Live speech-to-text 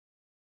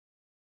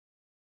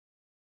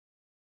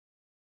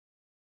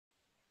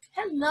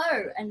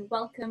Hello and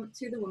welcome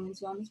to the Women's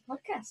Wellness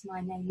Podcast.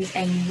 My name is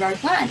Amy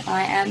Roper and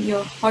I am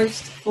your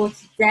host for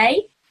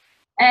today.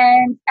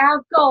 And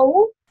our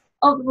goal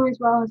of the Women's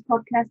Wellness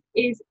Podcast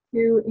is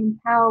to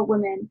empower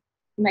women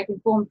to make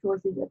informed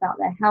choices about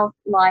their health,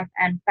 life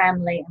and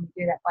family. And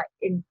we do that by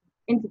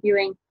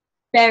interviewing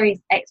various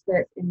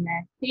experts in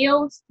their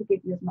fields to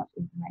give you as much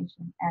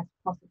information as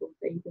possible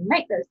so you can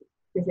make those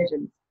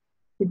decisions.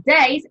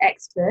 Today's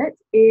expert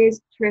is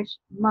Trish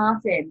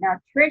Martin. Now,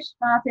 Trish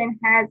Martin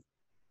has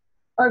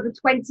over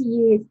 20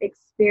 years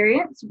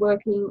experience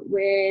working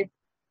with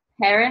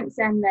parents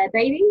and their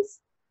babies.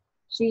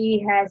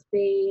 She has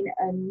been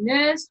a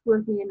nurse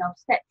working in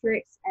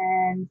obstetrics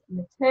and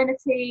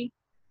maternity.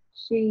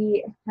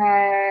 She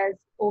has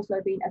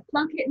also been a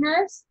Plunket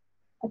Nurse,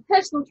 a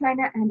personal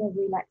trainer and a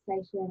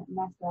relaxation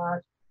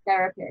massage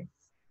therapist.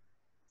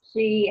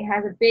 She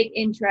has a big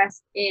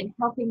interest in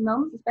helping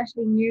mums,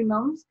 especially new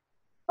mums,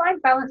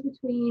 find balance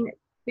between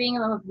being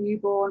a mum of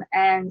newborn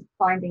and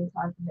finding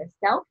time for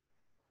herself.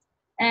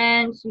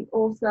 And she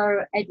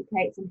also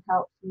educates and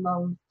helps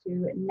mums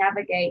to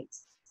navigate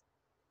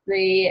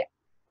the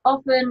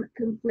often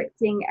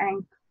conflicting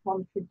and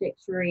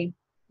contradictory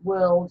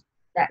world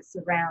that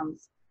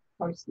surrounds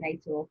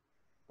postnatal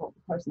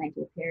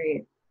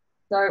period.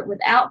 So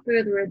without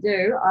further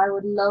ado, I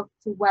would love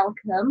to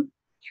welcome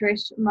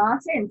Trish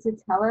Martin to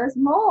tell us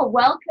more.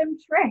 Welcome,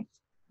 Trish.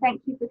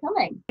 Thank you for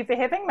coming. Thank you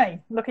for having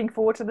me. Looking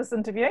forward to this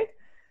interview.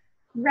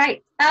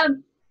 Great.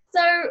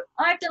 So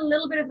I've done a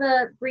little bit of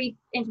a brief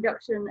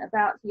introduction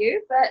about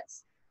you, but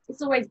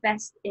it's always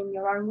best in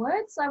your own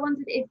words. So I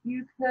wondered if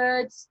you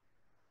could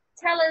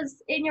tell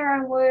us in your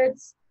own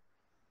words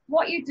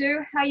what you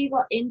do, how you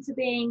got into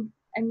being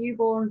a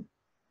newborn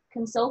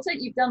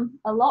consultant. You've done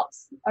a lot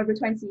over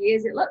 20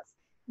 years, it looks.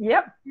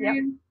 Yep.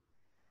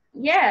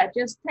 Yeah,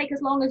 just take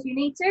as long as you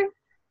need to.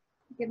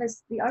 Give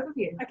us the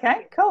overview.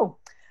 Okay, cool.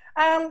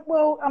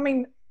 Well, I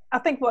mean, I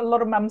think what a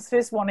lot of mums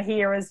first want to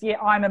hear is, yeah,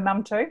 I'm a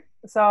mum too.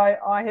 So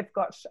I have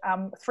got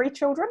 3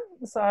 children.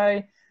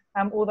 So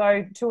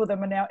although 2 of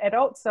them are now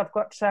adults, I've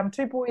got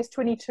 2 boys,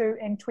 22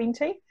 and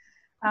 20.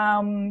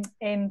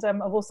 And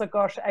I've also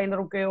got a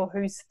little girl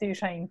who's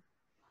 13.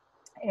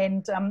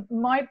 And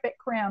my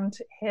background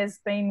has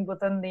been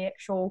within the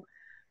actual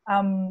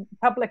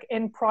public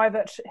and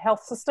private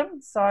health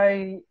system.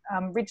 So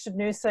registered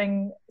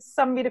nursing,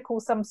 some medical,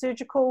 some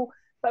surgical,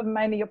 but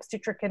mainly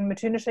obstetric and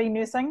maternity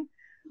nursing.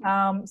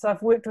 So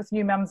I've worked with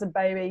new mums and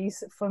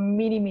babies for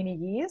many, many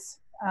years.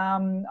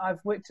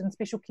 I've worked in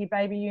special care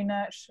baby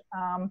unit.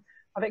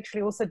 I've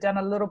actually also done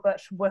a little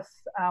bit with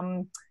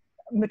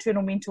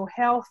maternal mental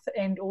health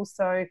and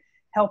also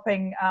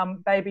helping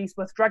babies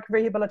with drug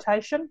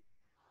rehabilitation.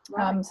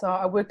 Right. So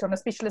I worked on a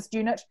specialist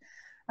unit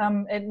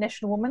at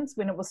National Women's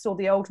when it was still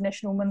the old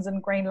National Women's in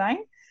Green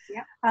Lane.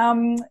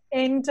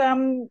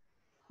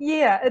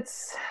 Yeah.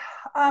 It's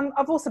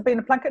I've also been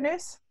a Plunket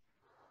Nurse.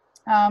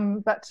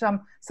 But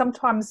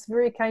sometimes,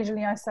 very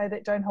occasionally, I say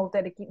that don't hold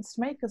that against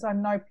me, because I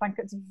know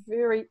Plunket's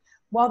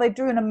while they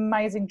do an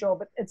amazing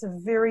job, it's a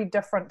very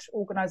different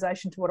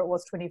organisation to what it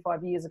was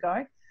 25 years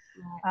ago.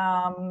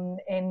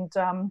 Right.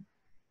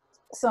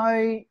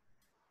 So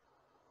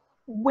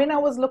when I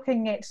was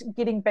looking at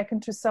getting back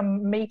into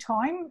some me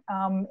time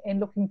and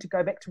looking to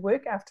go back to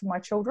work after my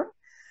children,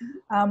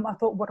 I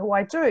thought, what do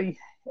I do?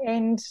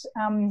 And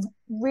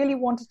really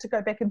wanted to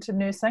go back into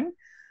nursing,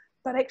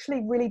 but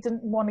actually really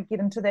didn't want to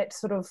get into that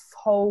sort of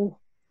whole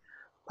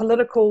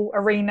political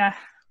arena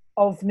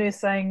of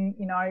nursing,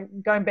 you know,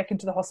 going back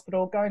into the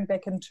hospital, going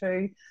back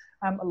into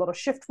a lot of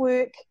shift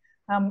work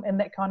and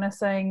that kind of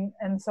thing.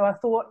 And so I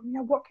thought, you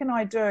know, what can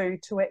I do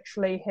to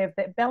actually have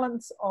that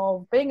balance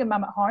of being a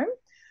mum at home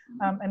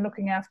and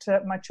looking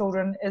after my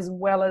children, as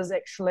well as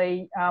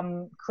actually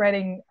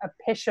creating a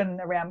passion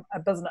around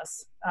a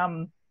business.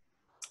 And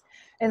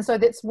so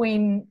that's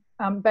when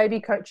Baby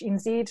Coach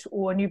NZ,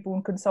 or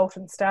Newborn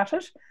Consultant,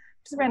 started,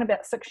 which is around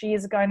about 6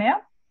 years ago now,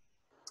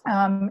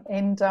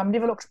 and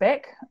never looked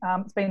back.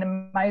 It's been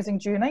an amazing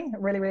journey. I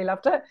really, really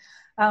loved it.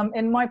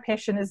 And my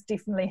passion is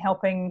definitely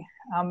helping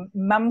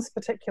mums,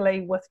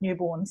 particularly with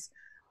newborns.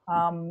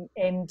 I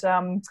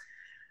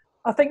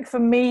think for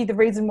me, the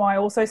reason why I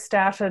also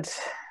started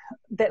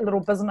that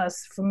little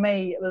business, for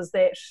me, was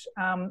that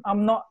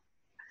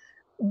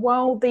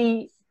while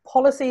the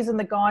policies and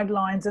the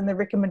guidelines and the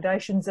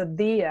recommendations are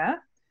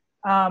there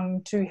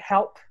to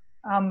help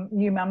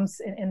new mums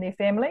and their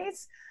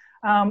families,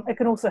 it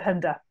can also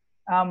hinder.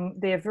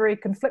 They're very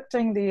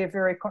conflicting, they're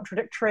very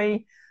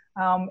contradictory,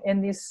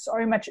 and there's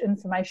so much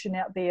information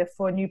out there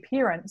for new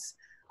parents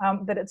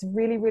that it's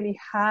really, really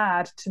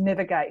hard to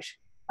navigate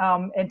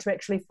and to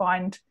actually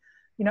find,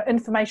 you know,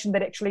 information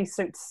that actually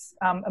suits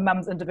a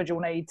mum's individual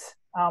needs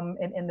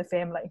in the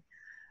family.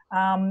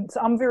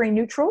 So I'm very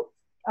neutral.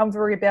 I'm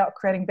very about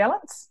creating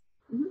balance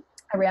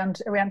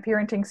around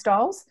parenting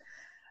styles.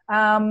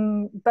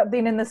 But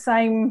then in the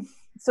same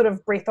sort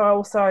of breath, I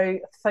also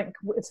think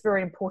it's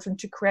very important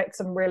to create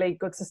some really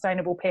good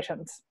sustainable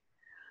patterns.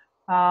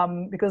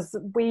 Because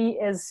we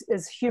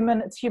as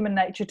human, it's human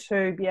nature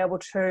to be able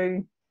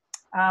to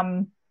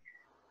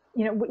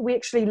we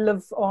actually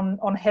live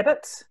on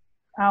habits,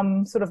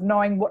 sort of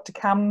knowing what to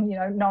come,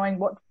 knowing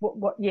what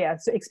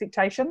so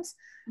expectations.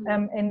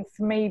 And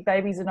for me,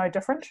 babies are no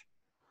different.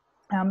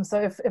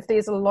 So if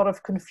there's a lot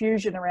of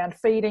confusion around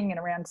feeding and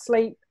around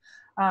sleep,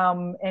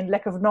 and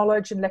lack of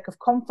knowledge and lack of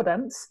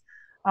confidence,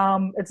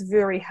 it's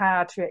very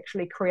hard to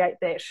actually create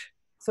that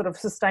sort of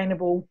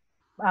sustainable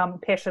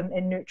passion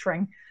and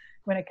nurturing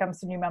when it comes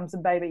to new mums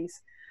and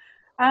babies.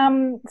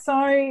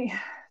 So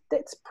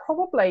that's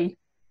probably,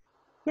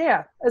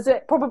 is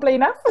it probably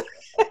enough?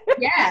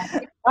 Yeah.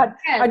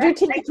 I do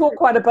tend to talk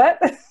quite a bit,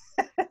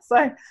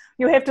 so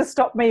you'll have to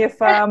stop me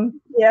if if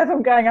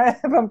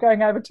I'm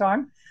going over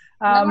time.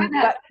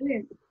 But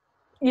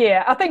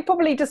yeah, I think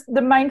probably just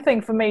the main thing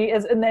for me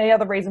is, and the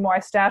other reason why I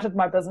started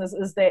my business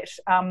is that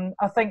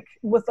I think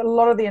with a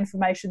lot of the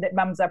information that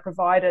mums are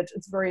provided,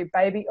 it's very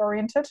baby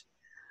oriented,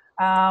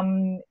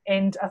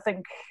 and I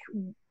think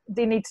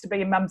there needs to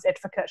be a mum's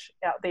advocate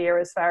out there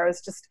as far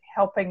as just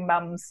helping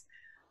mums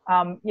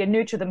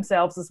nurture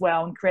themselves as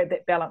well and create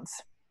that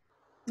balance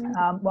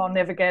while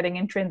navigating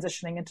and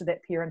transitioning into that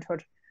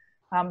parenthood.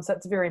 So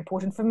it's very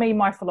important for me.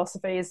 My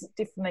philosophy is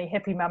definitely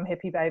happy mum,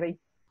 happy baby.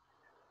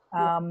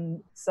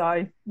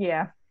 So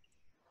yeah,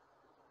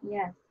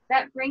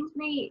 that brings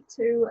me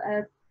to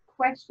a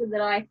question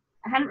that I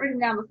hadn't written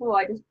down before.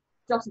 I just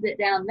jotted it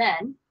down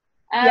then.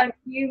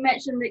 You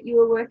mentioned that you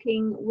were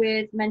working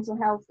with mental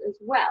health as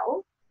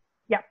well.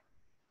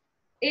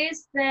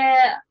 Is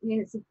there,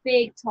 it's a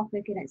big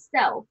topic in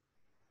itself,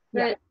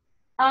 but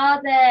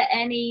are there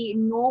any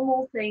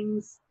normal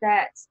things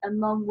that a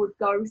mum would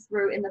go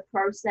through in the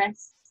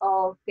process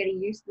of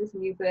getting used to this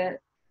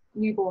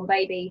newborn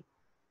baby,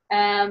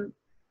 and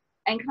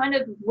kind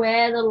of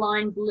where the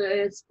line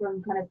blurs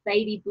from kind of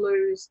baby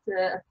blues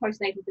to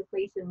postnatal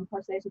depletion,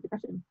 postnatal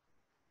depression?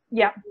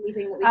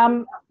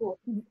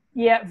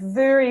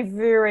 Very,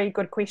 very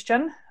good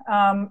question.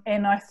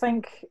 And I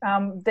think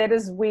that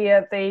is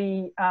where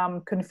the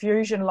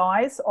confusion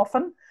lies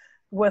often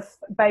with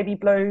baby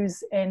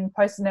blues and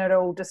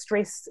postnatal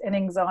distress and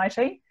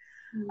anxiety.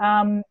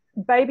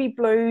 Baby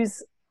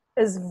blues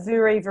is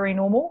very, very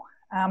normal.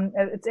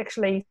 It's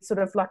actually sort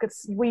of like,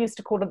 we used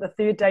to call it the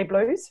third day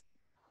blues.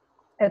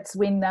 It's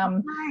when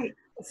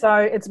so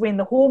it's when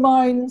the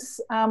hormones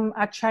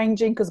are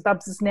changing, because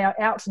Bubs is now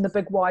out in the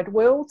big wide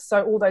world.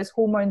 So all those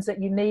hormones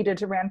that you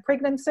needed around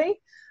pregnancy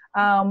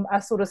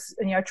are sort of,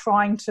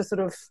 trying to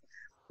sort of,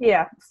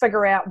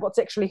 figure out what's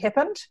actually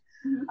happened.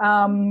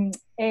 I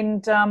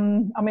mean,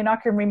 I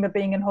can remember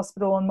being in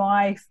hospital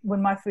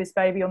when my first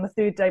baby on the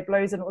third day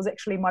blues, and it was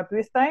actually my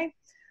birthday.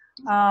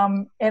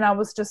 And I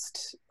was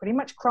just pretty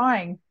much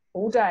crying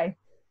all day.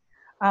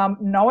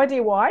 No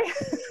idea why.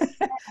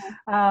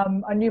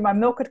 I knew my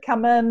milk had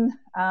come in.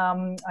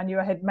 I knew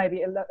I had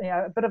maybe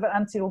a bit of an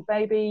unsettled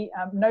baby.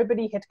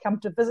 Nobody had come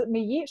to visit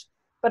me yet,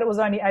 but it was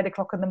only 8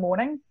 o'clock in the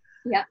morning.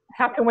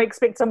 How can we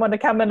expect someone to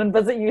come in and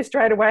visit you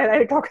straight away at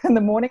 8 o'clock in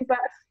the morning? But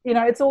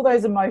it's all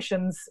those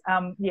emotions.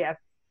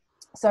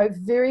 So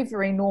very,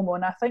 very normal.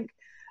 And I think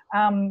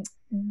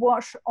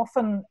what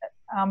often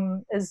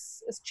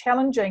is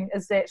challenging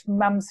is that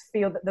mums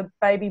feel that the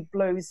baby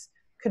blues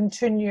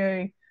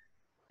continue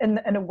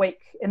in a week,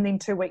 and then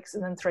 2 weeks,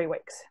 and then 3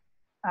 weeks.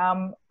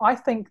 I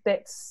think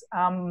that's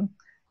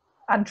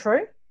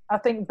untrue. I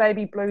think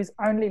baby blues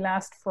only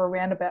last for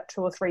around about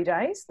 2 or 3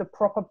 days, the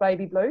proper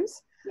baby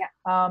blues.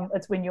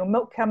 It's when your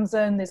milk comes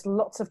in, there's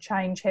lots of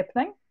change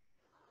happening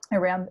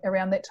around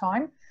that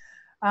time.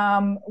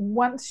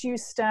 Once you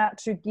start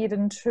to get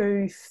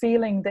into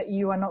feeling that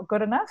you are not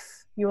good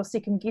enough, you're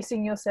second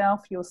guessing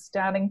yourself, you're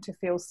starting to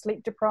feel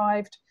sleep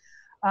deprived,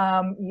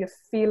 you're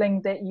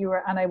feeling that you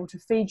are unable to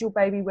feed your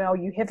baby well,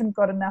 you haven't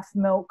got enough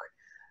milk,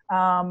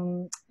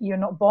 you're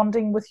not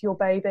bonding with your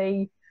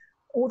baby,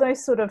 all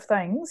those sort of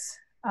things.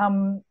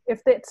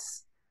 If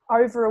that's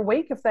over a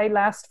week, if they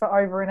last for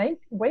over a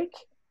week,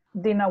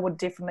 then I would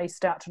definitely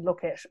start to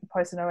look at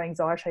postnatal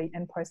anxiety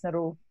and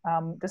postnatal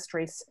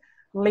distress,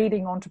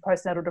 leading on to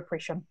postnatal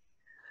depression.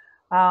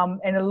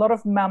 And a lot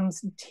of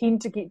mums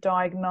tend to get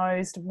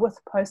diagnosed with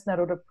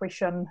postnatal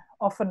depression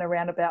often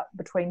around about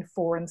between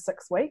 4 and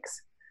 6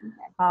 weeks.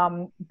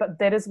 But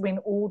that is when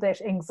all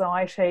that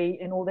anxiety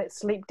and all that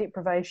sleep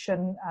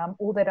deprivation,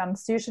 all that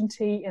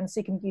uncertainty and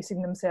second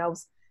guessing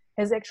themselves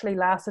has actually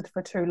lasted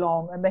for too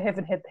long, and they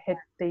haven't had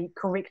the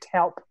correct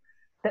help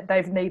that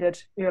they've needed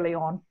early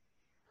on.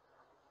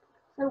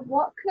 So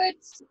what could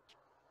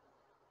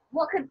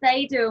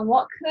they do, and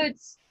what could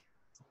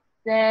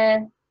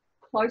their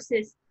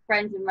closest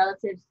friends and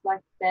relatives,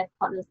 like their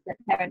partners, their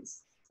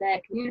parents,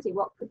 their community,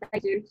 what could they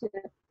do to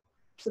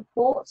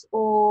support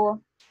or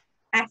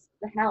ask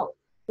for help?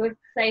 So if,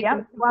 say,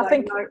 I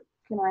think,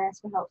 can I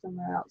ask for help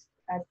somewhere else?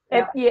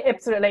 Yeah,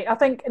 absolutely. I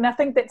think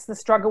that's the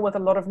struggle with a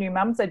lot of new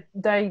mums.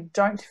 They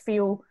don't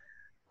feel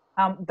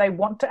they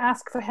want to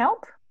ask for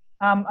help.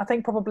 I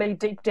think probably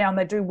deep down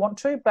they do want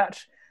to,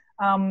 but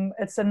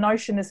it's a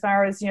notion as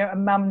far as, a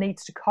mum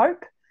needs to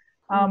cope.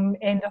 And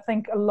I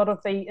think a lot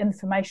of the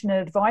information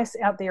and advice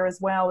out there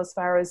as well, as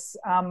far as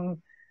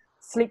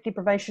sleep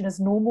deprivation is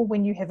normal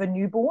when you have a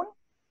newborn.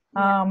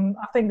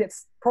 I think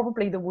that's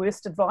probably the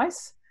worst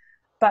advice.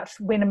 But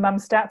when a mum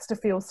starts to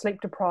feel sleep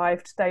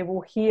deprived, they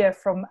will hear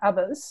from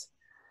others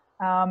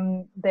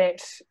that,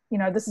 you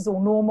know, this is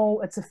all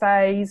normal, it's a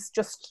phase,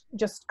 just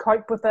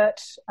cope with it,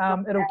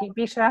 it'll get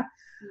better.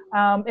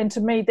 And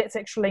to me, that's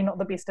actually not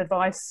the best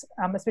advice,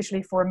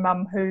 especially for a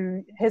mum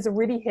who has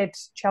already had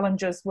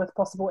challenges with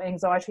possible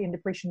anxiety and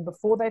depression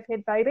before they've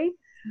had baby.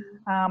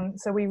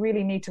 So we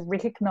really need to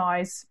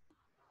recognise,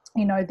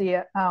 you know,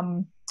 their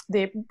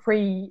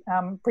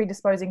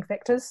predisposing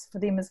factors for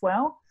them as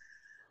well.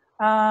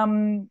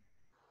 Learn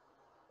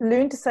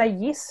to say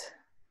yes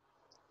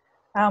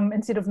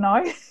instead of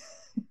no.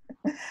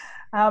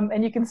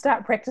 And you can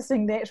start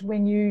practicing that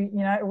when you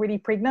know, already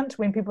pregnant,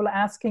 when people are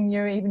asking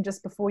you, even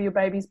just before your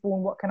baby's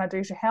born, what can I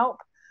do to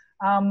help?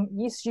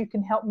 Yes, you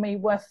can help me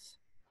with,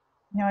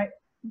 you know,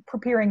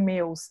 preparing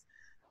meals,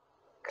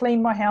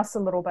 clean my house a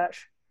little bit,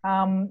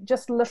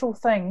 just little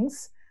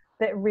things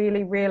that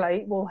really,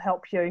 really will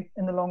help you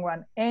in the long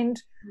run.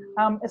 And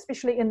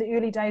especially in the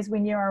early days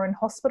when you are in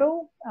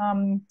hospital,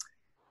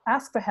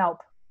 ask for help.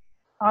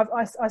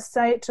 I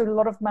say it to a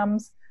lot of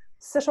mums,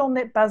 sit on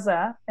that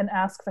buzzer and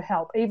ask for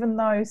help, even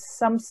though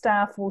some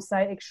staff will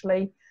say,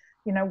 actually,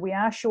 you know, we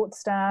are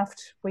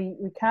short-staffed, we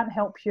can't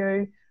help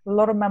you. A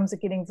lot of mums are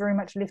getting very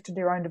much left to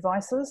their own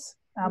devices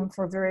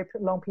for a very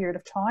long period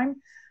of time.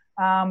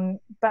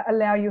 But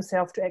allow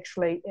yourself to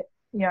actually,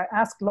 you know,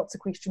 ask lots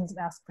of questions and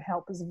ask for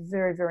help is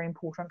very, very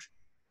important.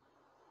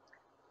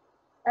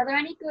 Are there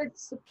any good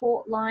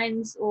support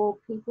lines or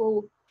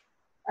people,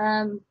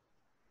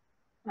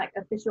 like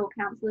official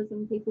counsellors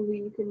and people who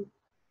you can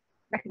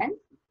recommend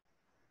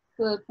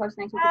for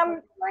postnatal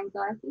depression or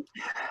anxiety?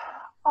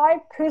 I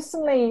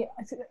personally,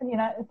 you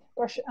know,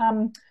 gosh,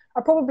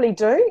 I probably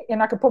do,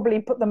 and I could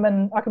probably put them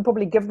in, I can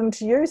probably give them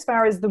to you as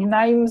far as the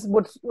names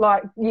would,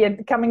 like,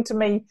 coming to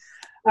me.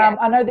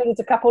 I know there's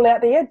a couple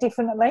out there,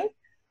 definitely.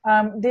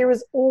 There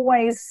is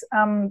always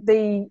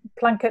the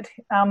Plunket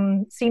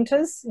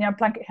centres, you know,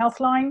 Plunket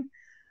Healthline.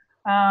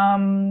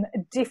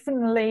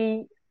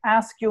 Definitely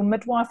ask your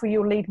midwife or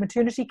your lead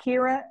maternity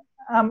carer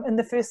in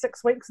the first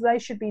 6 weeks. They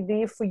should be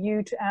there for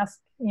you to ask,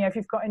 you know, if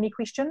you've got any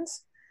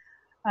questions.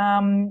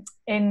 And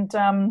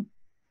I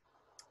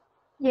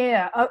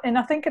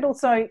think it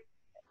also,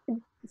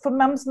 for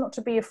mums not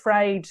to be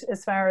afraid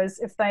as far as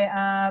if they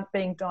are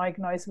being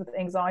diagnosed with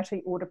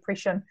anxiety or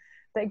depression,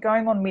 that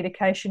going on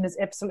medication is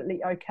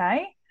absolutely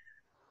okay,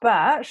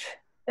 but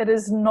it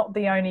is not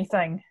the only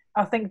thing.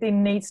 I think there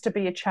needs to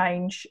be a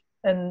change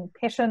in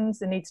patterns,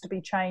 there needs to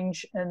be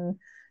change in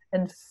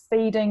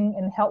feeding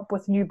and help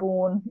with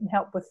newborn and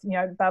help with, you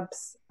know,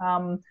 bubs,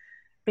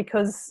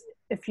 because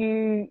if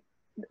you,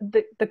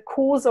 the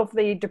cause of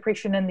the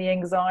depression and the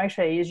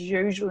anxiety is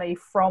usually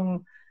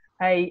from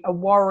a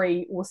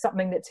worry or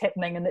something that's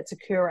happening and that's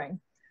occurring,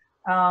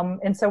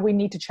 and so we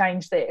need to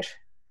change that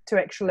to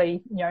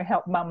actually, you know,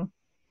 help mum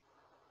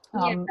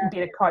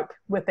better cope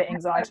with the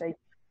anxiety.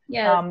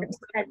 And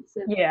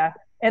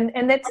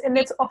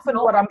that's often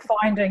what I'm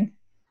finding.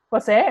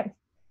 What's that?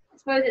 I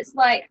suppose it's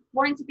like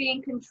wanting to be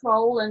in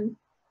control and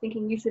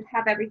thinking you should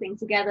have everything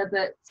together,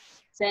 but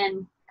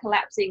then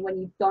collapsing when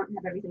you don't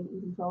have everything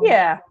in control.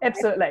 Yeah,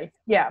 absolutely.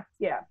 Yeah.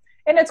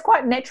 And it's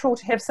quite natural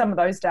to have some of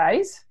those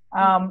days.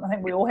 I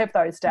think we all have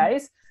those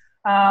days.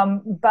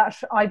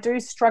 But I do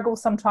struggle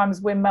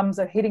sometimes when mums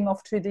are heading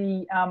off to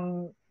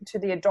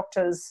their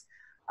doctors,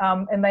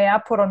 and they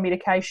are put on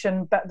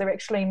medication, but they're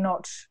actually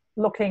not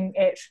looking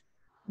at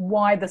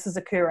why this is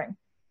occurring,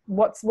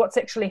 what's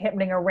actually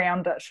happening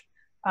around it.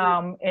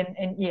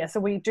 So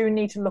we do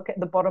need to look at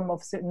the bottom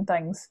of certain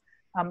things,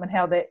 and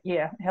how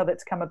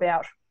that's come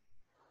about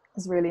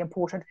is really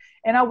important.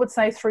 And I would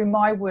say through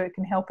my work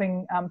in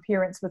helping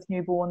parents with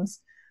newborns,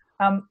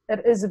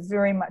 it is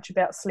very much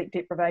about sleep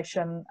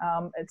deprivation.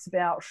 It's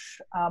about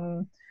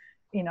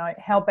you know,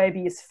 how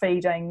baby is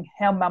feeding,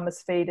 how mum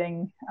is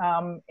feeding,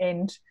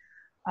 and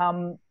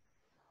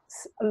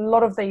a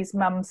lot of these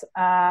mums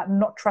are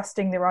not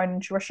trusting their own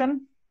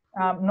intuition,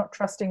 not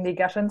trusting their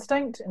gut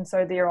instinct, and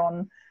so they're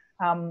on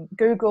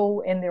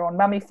Google and they're on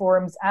mummy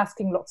forums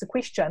asking lots of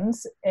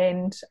questions.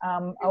 And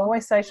I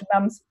always say to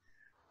mums,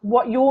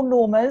 what your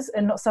norm is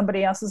and not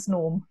somebody else's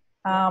norm.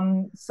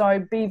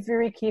 So be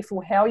very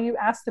careful how you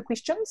ask the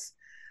questions,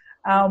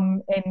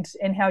 and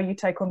how you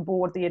take on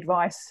board the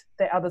advice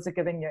that others are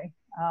giving you.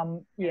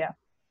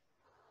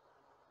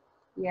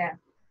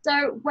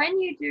 So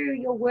when you do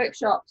your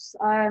workshops,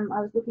 I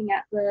was looking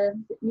at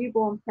the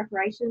newborn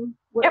preparation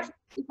workshop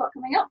you've got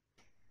coming up.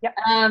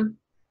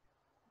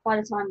 By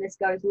the time this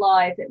goes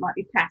live, it might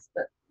be past,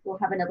 but we'll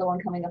have another one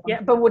coming up.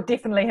 But we'll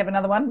definitely have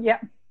another one.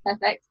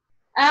 Perfect.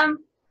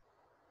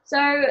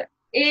 So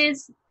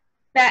is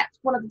that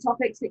one of the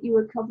topics that you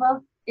would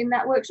cover in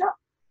that workshop?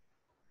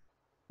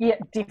 Yeah,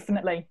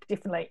 definitely.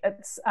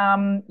 It's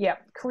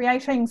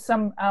creating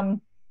some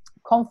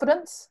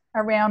confidence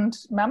around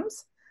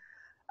mums.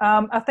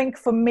 I think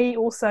for me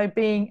also,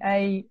 being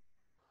a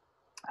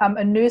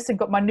nurse and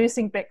got my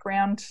nursing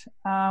background,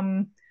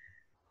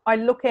 I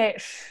look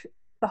at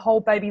the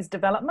whole baby's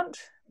development,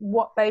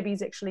 what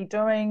baby's actually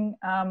doing,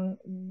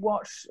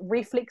 what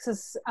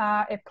reflexes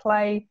are at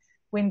play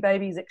when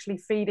baby's actually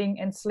feeding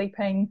and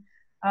sleeping,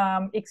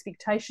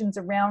 expectations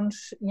around,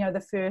 you know, the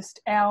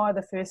first hour,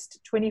 the first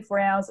 24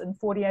 hours and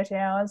 48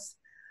 hours.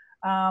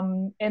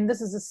 And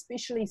this is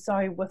especially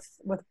so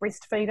with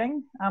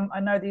breastfeeding. I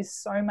know there's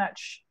so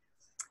much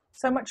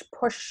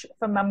push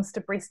for mums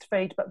to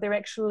breastfeed, but they're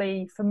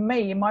actually, for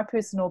me, in my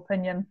personal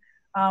opinion,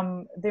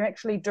 they're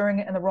actually doing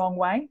it in the wrong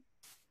way.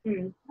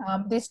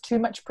 There's too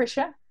much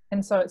pressure,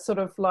 and so it's sort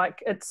of like,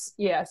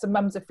 so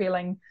mums are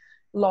feeling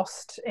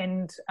lost,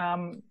 and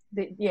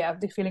they're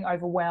feeling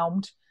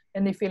overwhelmed,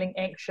 and they're feeling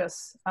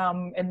anxious,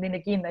 and then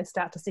again they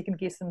start to second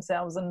guess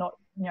themselves and not,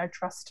 you know,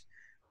 trust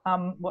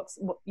what's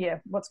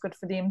good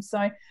for them.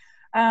 So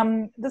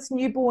this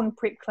newborn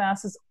prep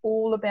class is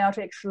all about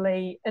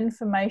actually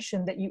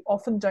information that you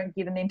often don't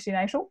get in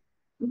antenatal,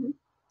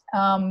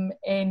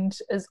 and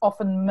is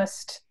often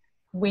missed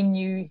when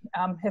you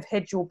have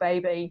had your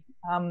baby,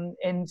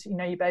 and you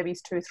know your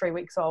baby's 2 or 3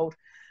 weeks old.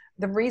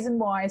 The reason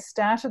why I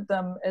started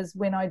them is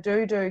when I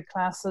do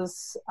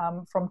classes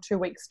from 2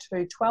 weeks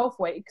to 12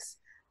 weeks,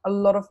 a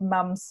lot of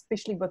mums,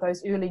 especially with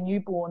those early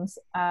newborns,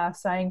 are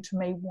saying to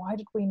me, why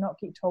did we not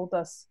get told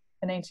this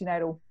in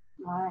antenatal?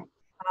 Right.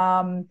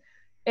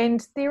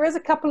 And there is a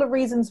couple of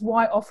reasons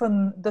why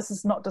often this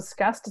is not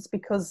discussed. It's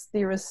because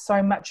there is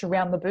so much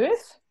around the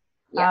birth,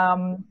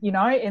 you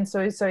know, and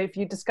so if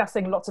you're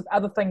discussing lots of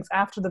other things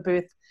after the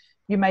birth,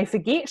 you may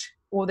forget,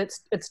 or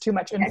it's too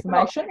much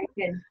information.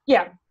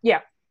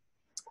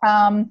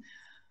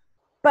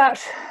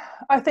 But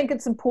I think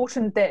it's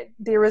important that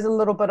there is a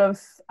little bit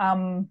of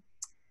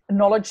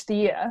knowledge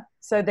there,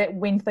 so that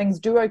when things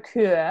do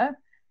occur,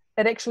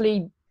 it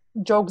actually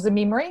jogs a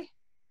memory,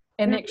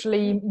 and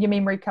actually your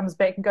memory comes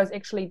back and goes,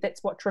 actually,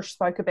 that's what Trish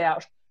spoke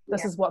about.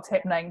 This is what's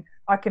happening.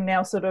 I can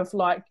now sort of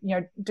like, you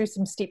know, do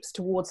some steps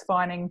towards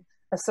finding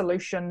a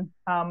solution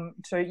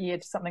to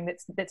something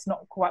that's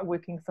not quite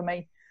working for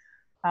me.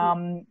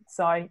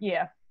 So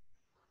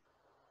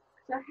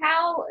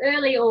how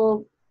early,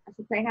 or I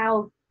should say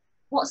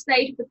what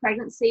stage of the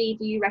pregnancy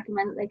do you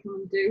recommend that they come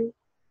and do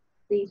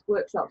these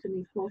workshops and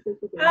these courses?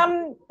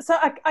 So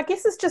I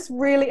guess it's just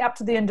really up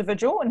to the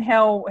individual and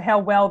how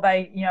well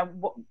they, you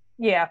know,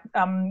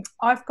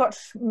 I've got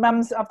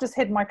mums, I've just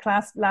had my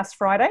class last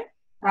Friday.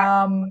 So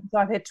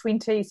I've had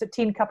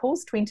 10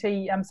 couples,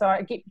 20, so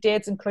I get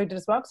dads included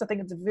as well, because I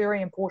think it's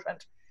very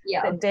important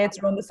that dads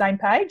are on the same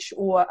page,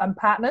 or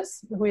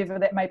partners, whoever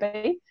that may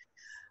be.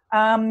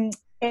 I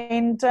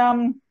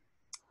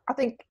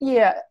think,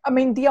 I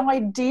mean, the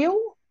ideal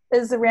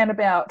is around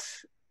about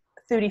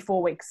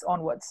 34 weeks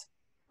onwards.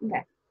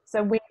 Okay.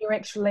 So when you're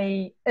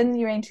actually in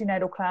your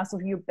antenatal class,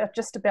 or you're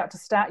just about to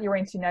start your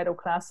antenatal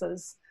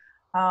classes,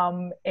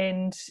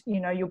 and you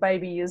know your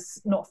baby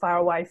is not far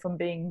away from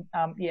being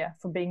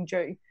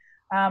due.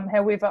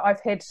 However,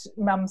 I've had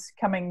mums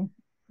coming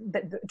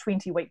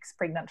 20 weeks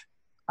pregnant,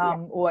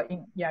 or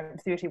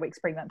 30 weeks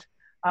pregnant,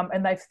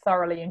 and they've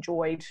thoroughly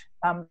enjoyed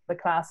the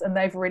class, and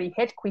they've already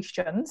had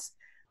questions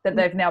that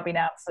they've now been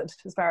answered,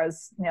 as far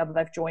as now that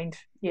they've joined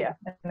and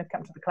have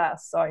come to the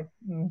class. So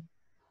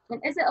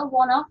and is it a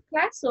one-off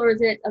class, or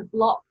is it a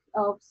block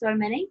of so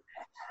many?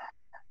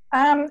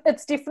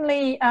 It's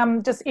definitely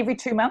just every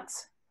 2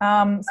 months.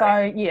 So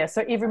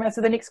every month.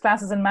 So the next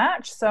class is in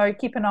March. So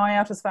keep an eye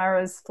out as far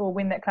as for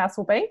when that class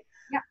will be.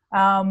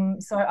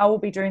 So I will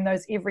be doing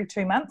those every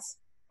 2 months.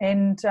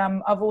 And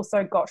I've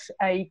also got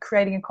a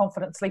creating a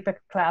confident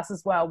sleeper class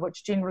as well,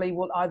 which generally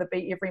will either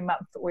be every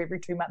month or every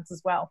 2 months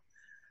as well.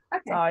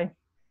 Okay.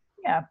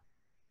 So,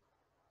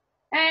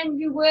 And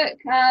you work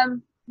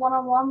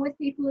one-on-one with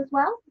people as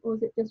well, or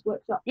is it just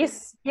workshops?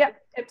 Yes,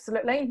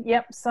 absolutely.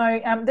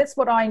 So that's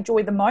what I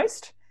enjoy the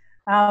most.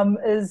 I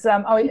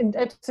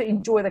absolutely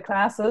enjoy the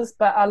classes,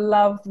 but I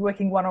love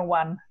working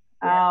one-on-one.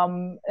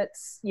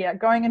 It's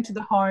going into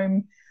the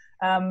home,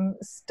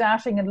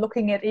 starting and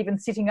looking at even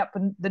setting up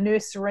the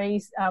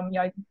nurseries,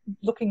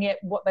 looking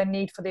at what they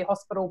need for their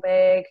hospital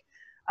bag,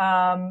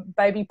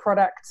 baby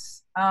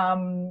products,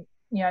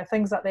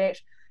 things like that,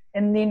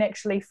 and then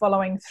actually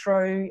following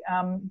through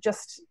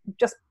just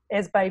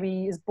as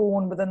baby is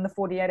born within the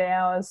 48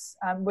 hours,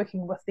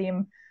 working with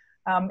them,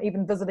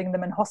 even visiting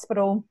them in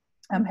hospital,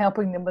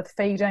 helping them with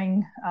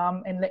feeding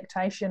and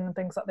lactation and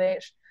things like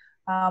that.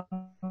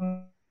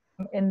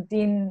 And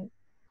then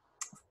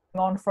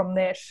on from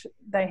that,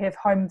 they have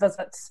home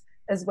visits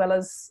as well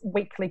as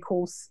weekly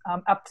calls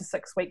up to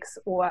 6 weeks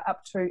or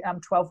up to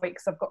 12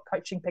 weeks. I've got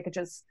coaching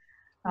packages.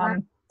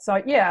 So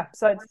I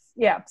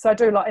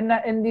do like,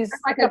 and there's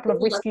a couple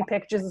of rescue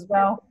packages as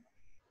well.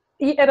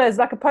 It is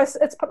like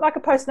it's like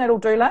a postnatal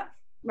doula.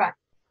 Right.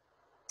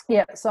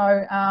 Yeah.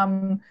 So,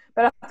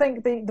 but I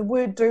think the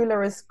word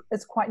doula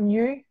is quite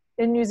new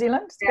in New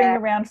Zealand. It's been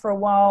around for a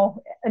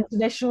while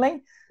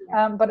internationally,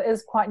 but it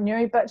is quite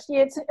new. But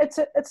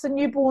it's a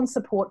newborn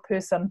support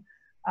person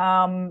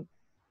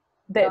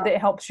that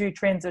helps you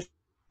transition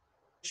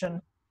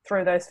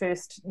through those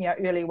first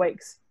early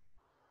weeks.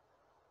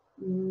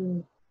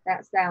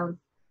 That sounds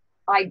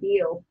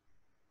ideal.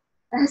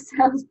 That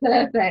sounds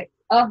perfect.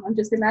 Oh, I'm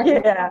just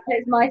imagining. Yeah.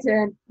 It's my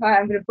turn. Right,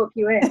 I'm going to book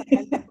you in.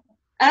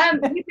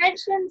 You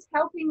mentioned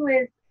helping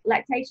with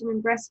lactation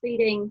and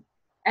breastfeeding,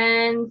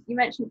 and you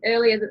mentioned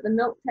earlier that the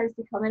milk tends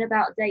to come in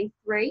about day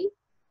 3.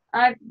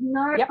 I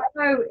know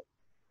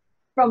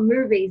from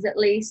movies at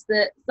least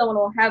that someone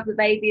will have the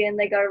baby and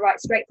they go right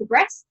straight to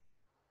breast.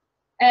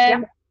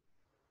 And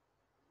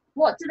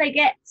what do they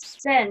get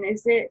then?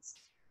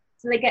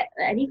 Do they get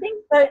anything?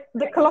 So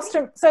the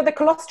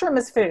colostrum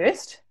is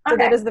first. So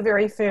that is the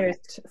very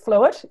first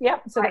fluid. Yeah.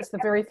 So that's the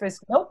very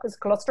first milk is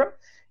colostrum,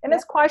 and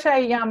it's quite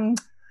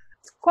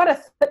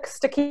a thick,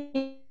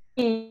 sticky,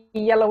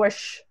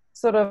 yellowish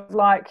sort of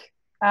like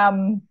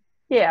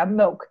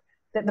milk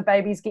that the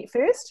babies get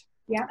first.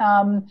 Yeah.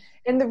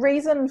 And the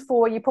reason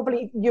for you're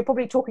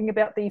probably talking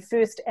about the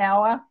first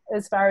hour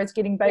as far as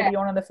getting baby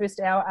on in the first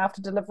hour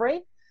after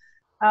delivery.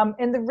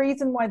 And the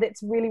reason why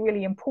that's really,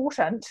 really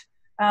important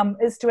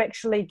is to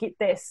actually get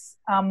this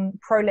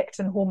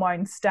prolactin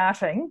hormone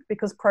starting,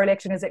 because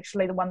prolactin is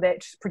actually the one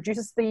that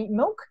produces the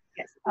milk.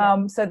 Yes.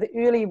 So the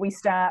earlier we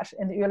start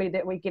and the earlier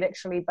that we get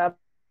actually bubs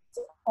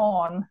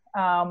on,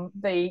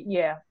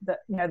 the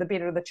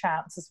better the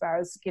chance as far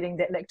as getting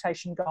that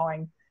lactation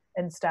going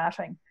and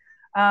starting.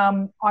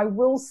 I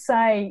will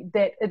say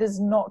that it's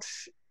not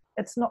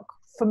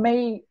for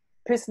me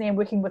personally, I'm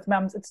working with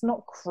mums, it's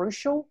not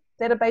crucial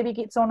that a baby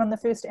gets on in the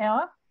first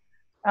hour.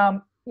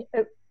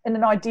 In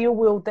an ideal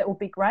world, that would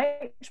be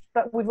great,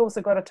 but we've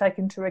also got to take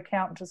into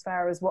account as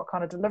far as what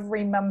kind of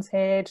delivery mum's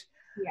had,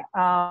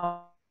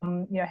 how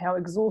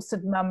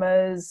exhausted mum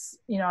is.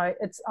 I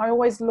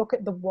always look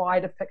at the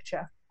wider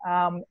picture,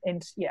 and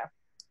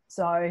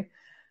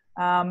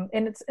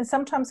it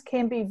sometimes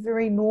can be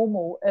very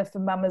normal if a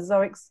mum is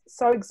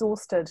so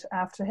exhausted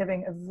after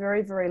having a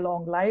very, very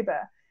long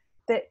labour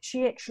that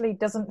she actually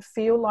doesn't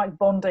feel like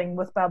bonding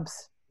with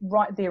bubs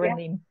right there and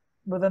then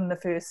within the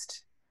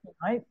first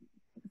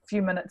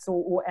few minutes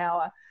or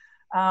hour.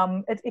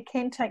 It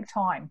can take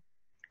time.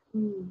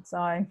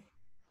 So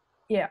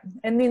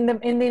and then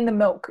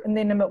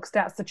the milk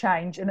starts to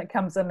change, and it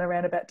comes in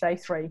around about day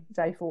 3,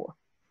 day 4.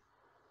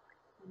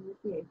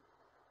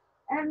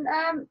 And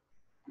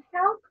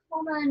how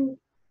common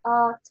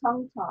are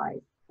tongue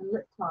ties and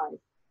lip ties?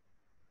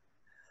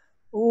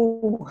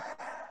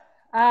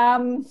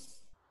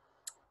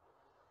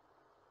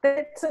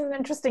 That's an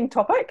interesting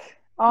topic.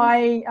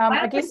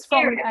 I guess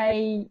from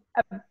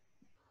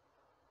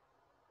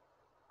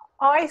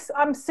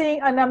I'm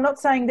seeing, and I'm not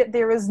saying that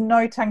there is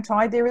no tongue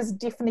tie. There is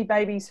definitely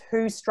babies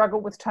who struggle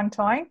with tongue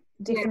tie,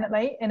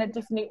 definitely, and it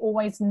definitely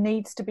always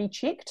needs to be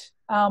checked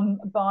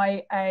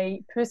by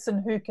a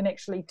person who can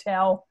actually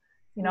tell,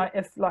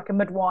 if like a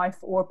midwife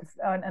or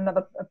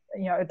another,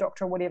 a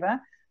doctor or whatever.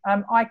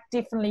 I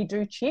definitely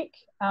do check,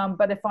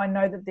 but if I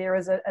know that there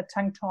is a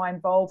tongue tie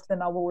involved,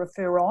 then I will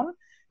refer on,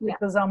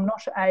 because I'm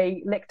not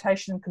a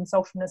lactation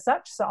consultant as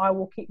such, so I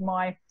will keep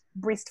my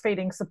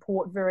breastfeeding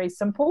support very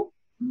simple.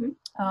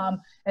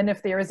 And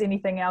if there is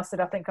anything else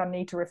that I think I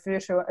need to refer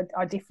to,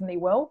 I definitely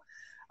will.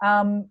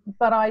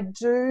 But I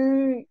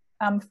do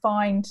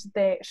find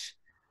that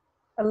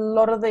a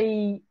lot of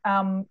the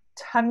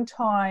tongue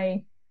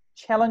tie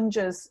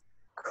challenges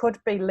could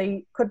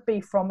be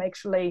from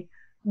actually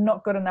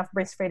not good enough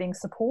breastfeeding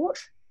support,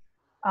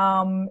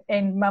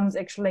 and mums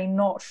actually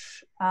not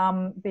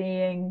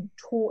being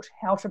taught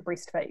how to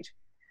breastfeed.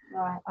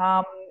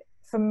 Right.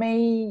 For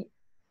me,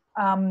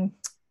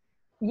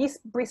 yes,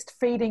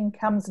 breastfeeding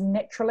comes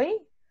naturally,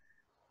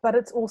 but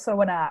it's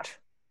also an art.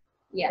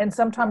 And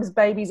sometimes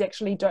babies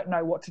actually don't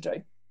know what to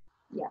do.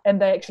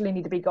 And they actually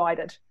need to be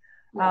guided.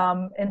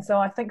 And so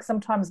I think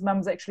sometimes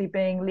mums actually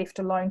being left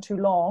alone too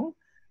long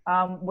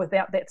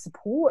without that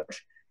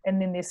support, and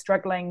then they're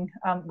struggling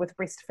with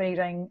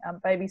breastfeeding,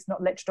 babies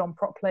not latched on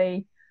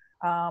properly,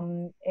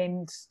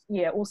 and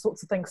all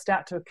sorts of things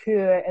start to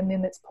occur, and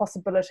then it's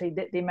possibility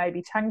that there may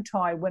be tongue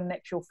tie when in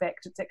actual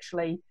fact it's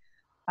actually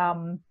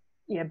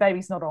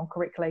baby's not on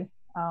correctly,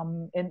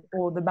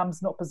 or the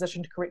mum's not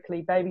positioned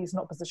correctly, baby's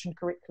not positioned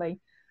correctly.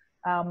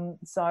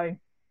 So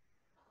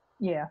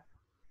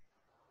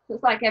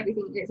it's like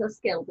everything, it's a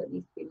skill that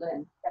needs to be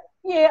learned.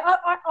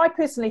 I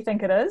personally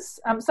think it is.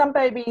 Some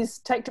babies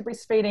take to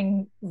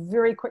breastfeeding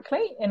very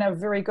quickly and are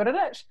very good at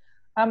it.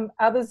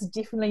 Others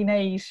definitely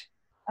need,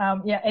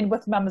 and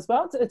with mum as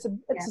well. It's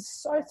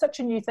such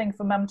a new thing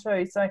for mum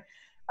too. So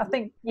I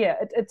think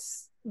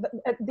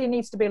there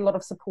needs to be a lot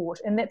of support,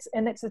 and that's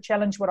the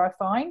challenge. What I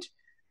find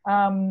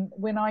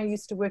when I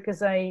used to work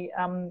as a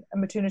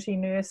maternity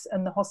nurse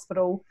in the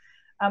hospital,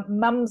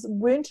 mums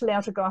weren't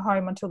allowed to go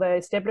home until they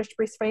established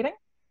breastfeeding.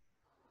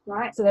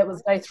 Right. So that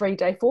was day 3,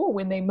 day 4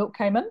 when the milk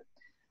came in.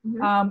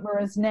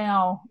 Whereas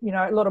now,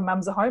 a lot of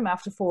mums are home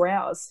after 4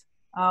 hours.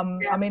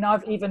 I mean,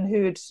 I've even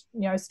heard,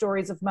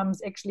 stories of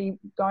mums actually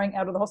going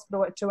out of the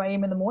hospital at 2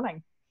 a.m. in the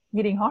morning,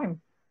 getting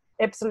home.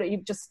 Absolutely,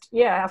 just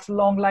after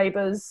long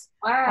labours,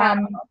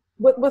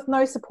 with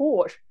no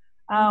support,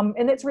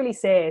 and that's really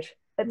sad.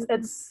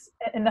 It's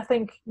and I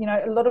think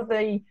a lot of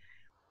the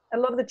a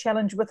lot of the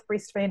challenge with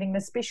breastfeeding,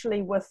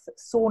 especially with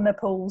sore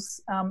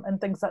nipples and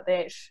things like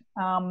that,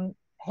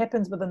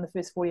 happens within the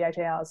first 48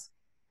 hours.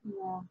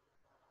 Yeah.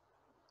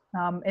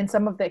 And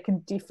some of that can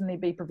definitely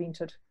be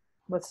prevented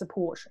with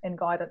support and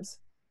guidance.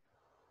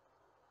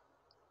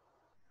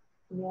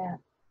 Yeah.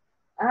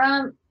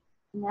 Now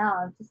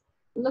I'm just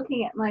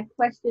looking at my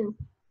questions,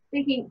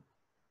 thinking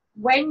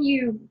when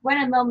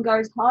a mum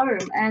goes home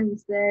and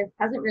there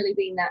hasn't really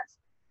been that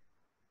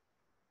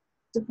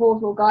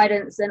support or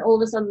guidance, and all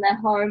of a sudden they're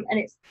home and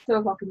it's 2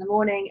 o'clock in the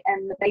morning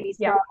and the baby's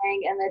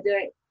crying and they're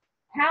doing,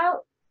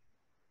 how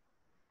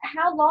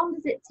long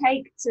does it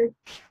take to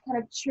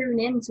kind of tune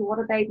in to what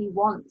a baby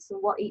wants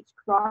and what each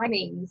cry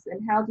means,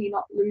 and how do you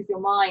not lose your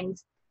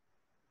mind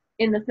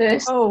in the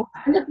first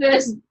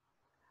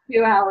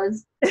few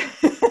hours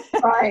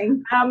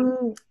crying?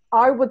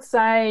 I would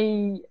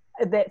say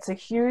that's a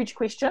huge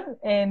question,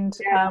 and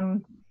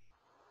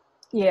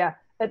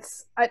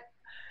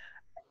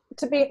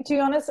to be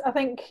honest, I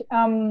think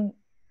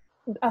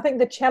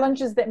the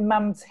challenges that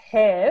mums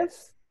have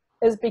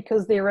is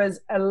because there is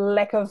a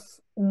lack of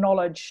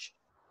knowledge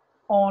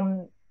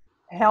on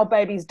how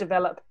babies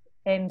develop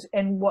and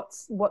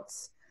what's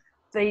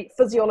the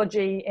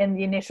physiology and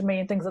the anatomy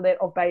and things like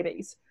that of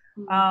babies.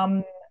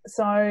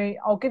 So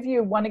I'll give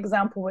you one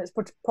example. It's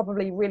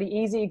probably a really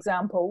easy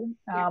example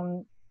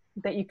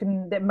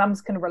that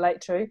mums can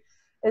relate to,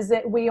 is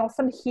that we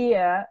often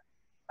hear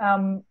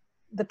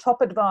the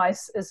top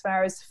advice as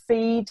far as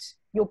feed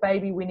your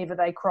baby whenever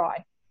they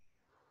cry.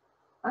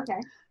 Okay.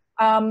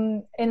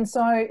 And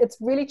so it's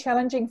really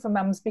challenging for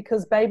mums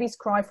because babies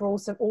cry for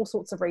all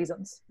sorts of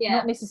reasons,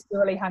 not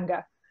necessarily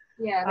hunger.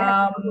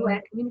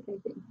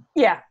 Communicating.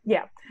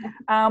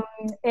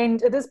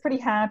 And it is pretty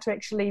hard to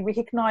actually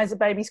recognise a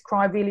baby's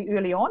cry really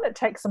early on. It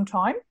takes some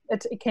time.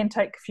 It can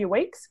take a few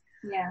weeks.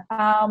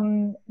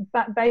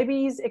 But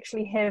babies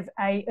actually have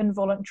a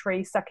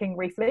involuntary sucking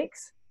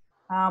reflex,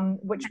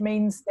 which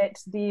means that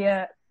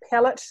their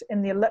palate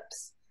and their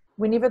lips,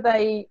 whenever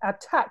they are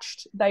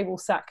touched, they will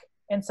suck.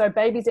 And so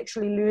babies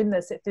actually learn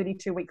this at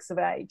 32 weeks of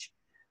age,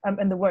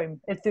 in the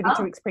womb, at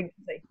 32 weeks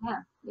pregnancy.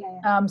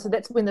 So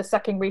that's when the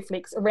sucking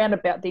reflex around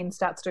about then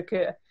starts to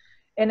occur.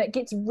 And it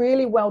gets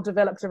really well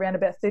developed around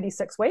about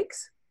 36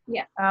 weeks.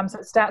 So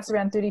it starts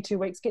around 32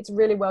 weeks, gets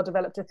really well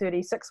developed to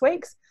 36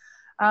 weeks.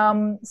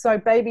 So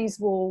babies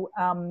will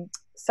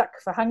suck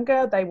for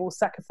hunger, they will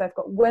suck if they've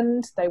got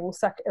wind, they will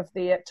suck if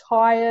they're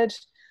tired,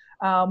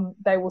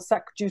 they will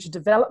suck due to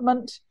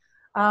development.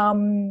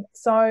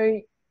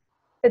 So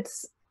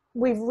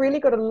we've really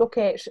got to look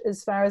at,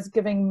 as far as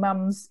giving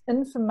mums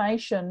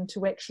information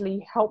to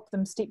actually help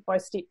them step by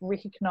step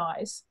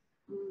recognise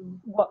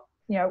what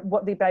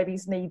their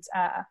baby's needs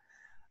are.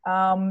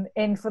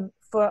 And for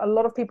a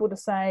lot of people to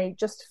say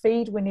just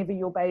feed whenever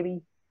your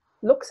baby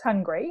looks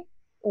hungry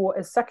or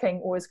is sucking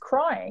or is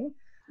crying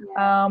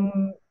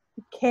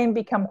can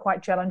become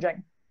quite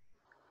challenging.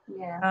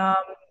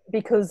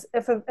 Because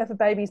if a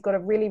baby's got a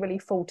really, really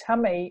full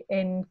tummy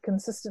and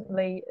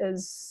consistently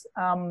is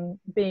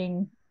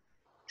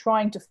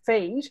trying to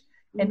feed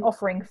and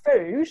offering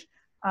food,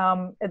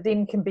 it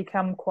then can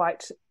become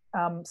quite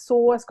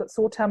sore. It's got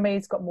sore tummy,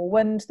 it's got more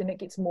wind, then it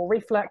gets more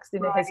reflux,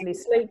 then it has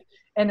less sleep,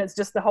 and it's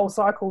just the whole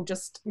cycle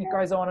it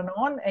goes on,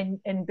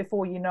 and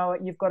before you know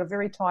it, you've got a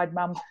very tired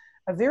mum,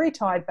 a very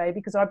tired baby,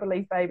 because I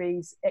believe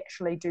babies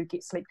actually do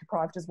get sleep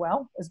deprived as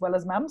well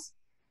as mums.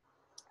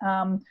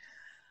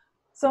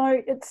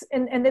 So it's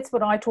and that's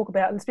what I talk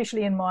about,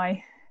 especially in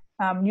my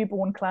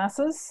newborn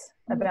classes,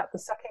 about the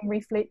sucking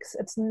reflex.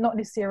 It's not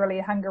necessarily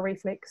a hunger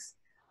reflex.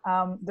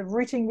 The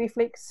rooting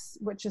reflex,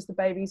 which is the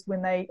babies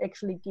when they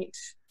actually get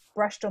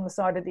brushed on the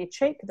side of their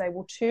cheek, they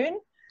will turn,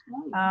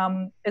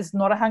 is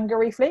not a hunger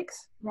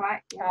reflex.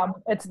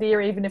 It's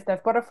there even if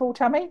they've got a full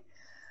tummy.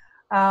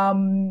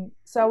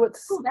 So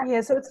it's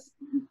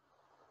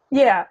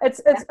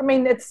I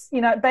mean, it's,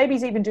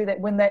 babies even do that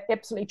when they're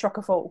absolutely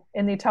chock-a-full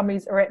and their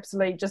tummies are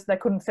absolutely just, they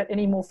couldn't fit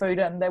any more food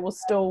in, they will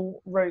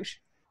still root,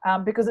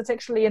 because it's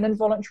actually an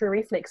involuntary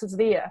reflex. It's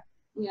there.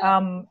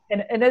 And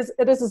it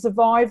is a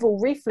survival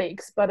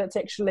reflex, but it's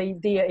actually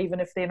there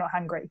even if they're not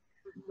hungry.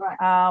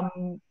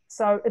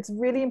 So it's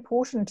really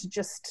important to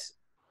just,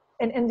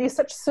 and they're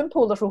such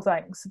simple little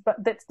things, but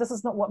this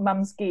is not what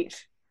mums get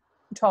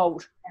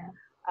told.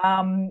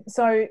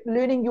 So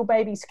learning your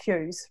baby's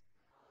cues,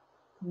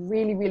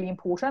 really, really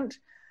important.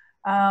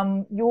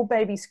 Your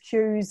baby's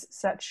cues,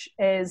 such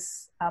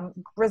as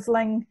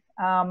grizzling,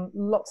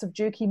 lots of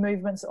jerky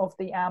movements of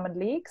the arm and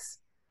legs,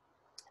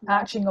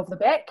 arching of the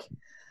back,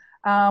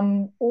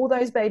 all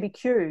those baby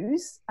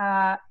cues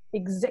are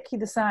exactly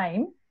the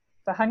same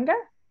for hunger,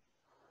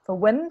 for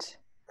wind,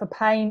 for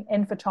pain,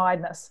 and for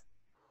tiredness.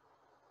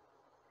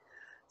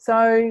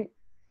 So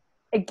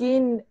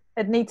again,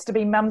 it needs to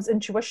be mum's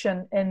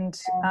intuition and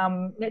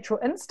natural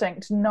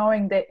instinct,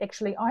 knowing that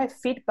actually I have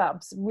fed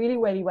bubs really,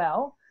 really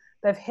well.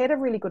 They've had a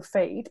really good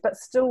feed, but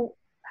still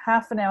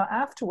half an hour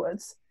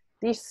afterwards,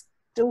 they're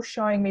still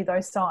showing me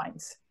those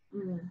signs.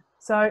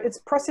 So it's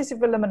process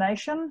of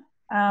elimination.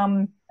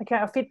 Okay,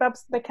 I fed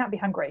bubs, they can't be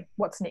hungry.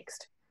 What's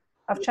next?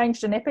 I've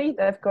changed a nappy,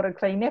 they've got a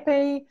clean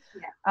nappy,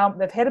 Yeah.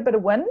 they've had a bit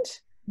of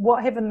wind.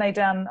 What haven't they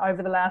done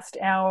over the last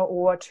hour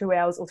or 2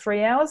 hours or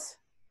 3 hours?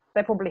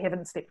 They probably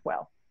haven't slept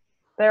well.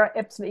 They're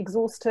absolutely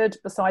exhausted,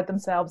 beside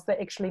themselves. They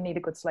actually need a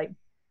good sleep.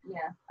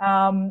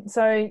 Yeah.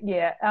 So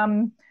yeah,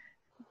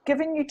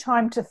 giving you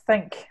time to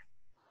think,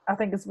 I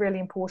think, is really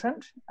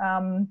important.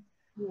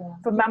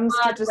 For mums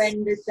to just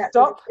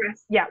stop.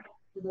 Yeah.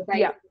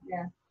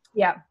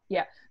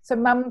 So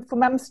for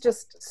mums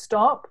just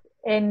stop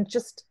and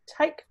just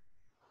take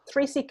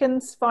 3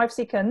 seconds, 5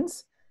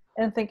 seconds,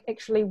 and think,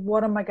 actually,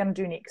 what am I going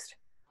to do next?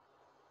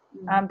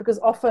 Because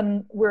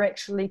often we're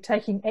actually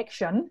taking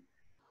action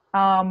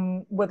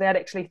without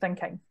actually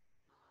thinking.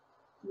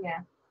 Yeah.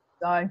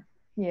 So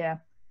yeah.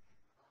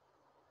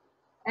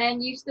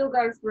 And you still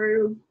go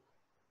through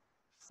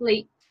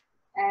sleep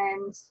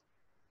and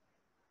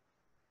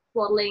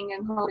swaddling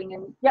and holding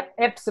and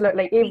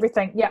absolutely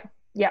everything.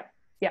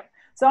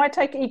 So I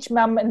take each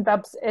mum and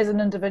bubs as an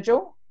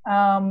individual.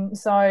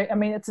 So I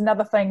mean, it's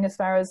another thing as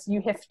far as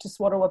you have to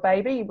swaddle a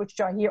baby, which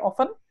I hear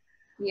often.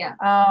 Yeah.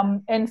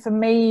 And for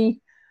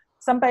me,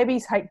 some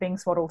babies hate being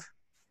swaddled.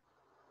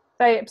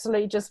 They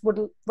absolutely just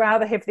would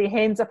rather have their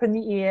hands up in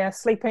the air,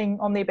 sleeping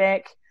on their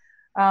back,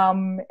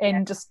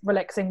 and just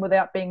relaxing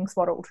without being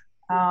swaddled.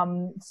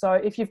 So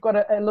if you've got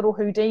a little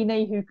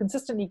Houdini who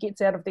consistently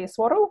gets out of their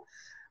swaddle,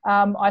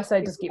 I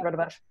say just get rid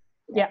of it.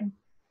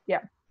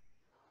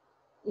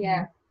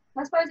 Yeah.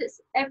 I suppose it's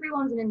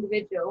everyone's an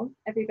individual.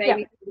 Every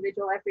baby's an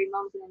individual. Every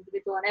mum's an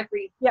individual, and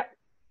every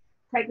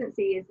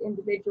pregnancy is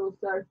individual.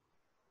 So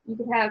you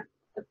could have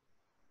a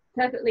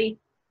perfectly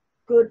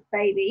good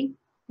baby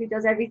who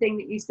does everything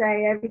that you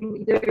say, everything that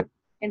you do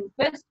in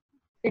the first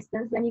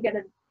instance. Then you get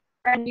a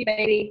brand new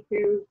baby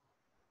who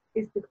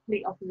is the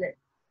complete opposite.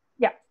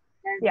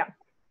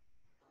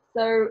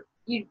 So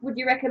would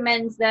you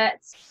recommend that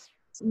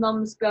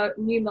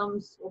new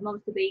mums or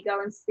mums to be,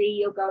 go and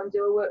see or go and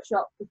do a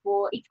workshop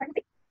before each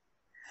pregnancy?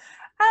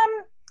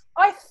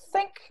 I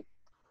think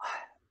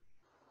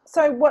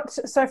so.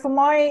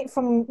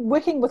 From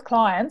working with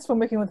clients, from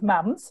working with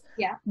mums,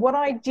 what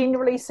I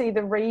generally see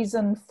the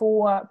reason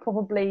for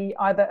probably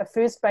either a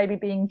first baby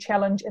being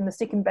challenged and the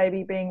second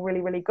baby being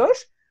really, really good,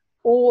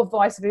 or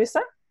vice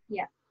versa,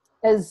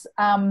 is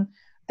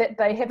that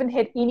they haven't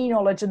had any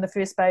knowledge in the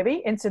first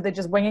baby, and so they're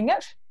just winging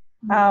it,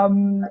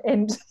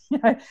 and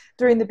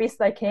doing the best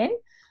they can.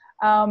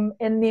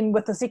 And then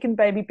with the second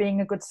baby being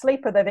a good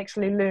sleeper, they've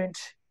actually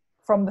learnt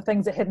from the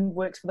things that hadn't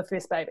worked for the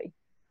first baby.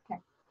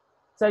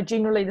 So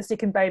generally the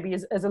second baby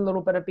is a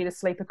little bit of better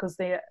sleeper because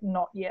they're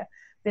not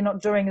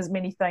doing as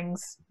many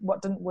things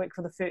what didn't work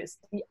for the first.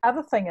 The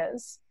other thing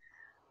is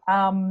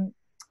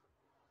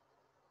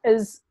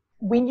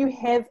when you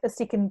have a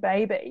second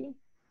baby,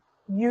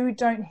 you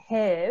don't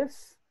have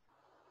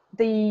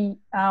the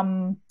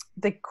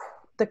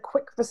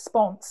quick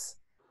response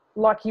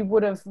like you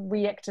would have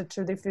reacted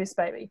to the first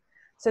baby.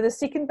 So the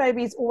second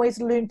baby is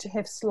always learned to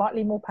have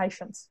slightly more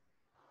patience,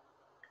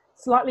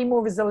 slightly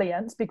more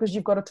resilience, because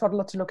you've got a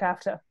toddler to look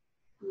after.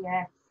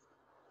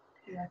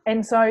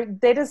 And so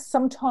that is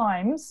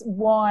sometimes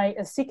why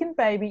a second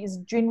baby is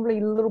generally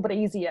a little bit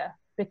easier,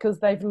 because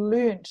they've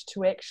learnt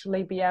to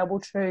actually be able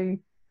to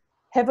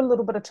have a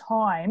little bit of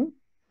time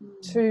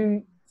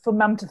for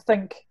mum to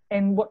think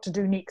and what to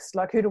do next.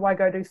 Like, who do I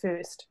go to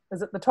first?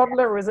 Is it the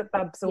toddler, or is it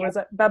Bubs, or is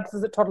it Bubs,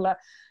 is it toddler?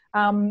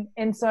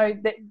 And so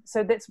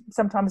that's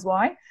sometimes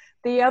why.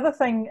 The other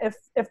thing,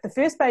 if the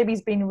first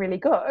baby's been really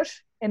good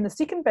and the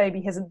second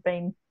baby hasn't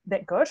been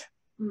that good,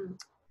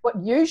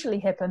 what usually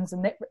happens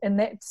in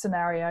that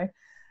scenario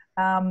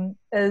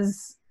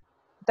is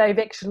they've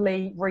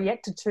actually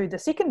reacted to the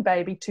second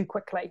baby too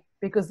quickly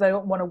because they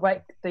don't want to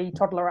wake the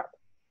toddler up.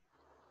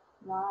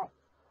 Right.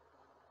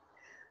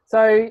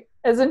 So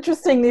it's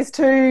interesting. There's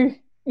two,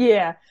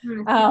 so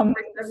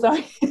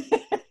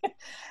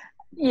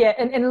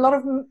and a lot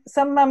of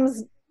some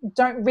mums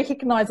don't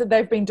recognise that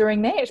they've been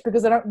doing that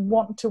because they don't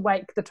want to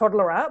wake the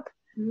toddler up,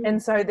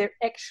 and so they're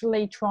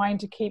actually trying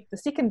to keep the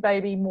second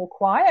baby more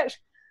quiet,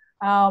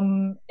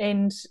 and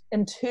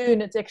in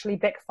turn it's actually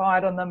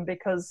backfired on them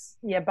because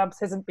Bubs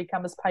hasn't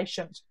become as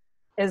patient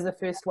as the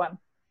first one.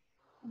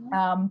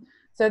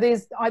 So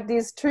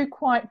there's two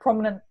quite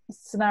prominent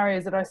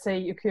scenarios that I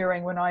see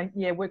occurring when I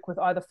work with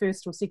either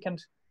first or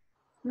second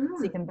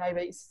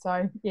babies.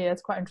 So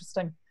it's quite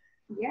interesting.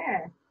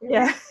 Yeah.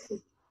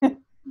 Oh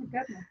my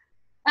goodness.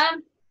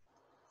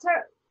 So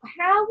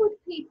how would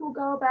people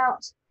go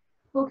about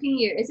booking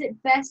you? Is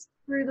it best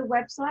through the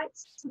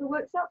websites for the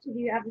workshops, or do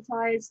you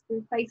advertise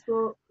through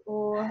Facebook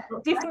or?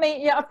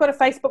 Definitely, I've got a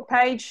Facebook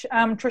page,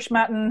 Trish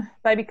Martin,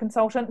 baby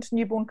consultant,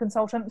 newborn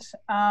consultant.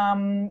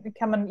 Come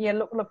and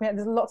look me up.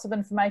 There's lots of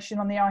information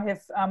on there. I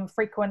have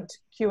frequent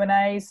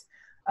Q&As,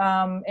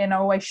 and I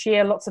always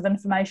share lots of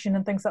information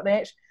and things like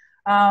that.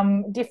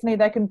 Definitely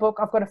they can book.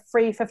 I've got a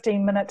free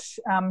 15-minute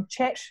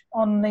chat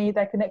on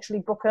they can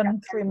actually book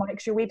in through my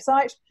actual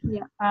website.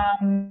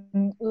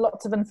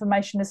 Lots of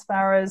information as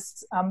far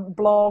as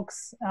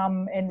blogs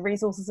and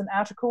resources and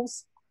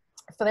articles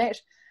for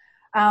that,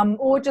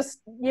 or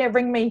just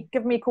ring me,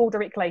 give me a call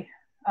directly.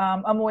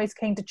 I'm always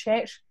keen to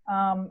chat,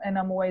 and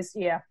I'm always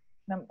there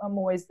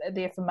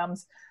for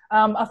mums.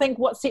 I think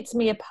what sets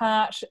me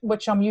apart,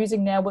 which I'm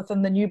using now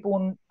within the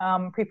newborn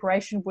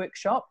preparation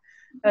workshop,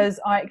 is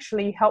I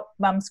actually help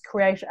mums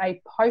create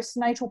a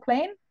postnatal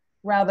plan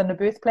rather than a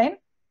birth plan.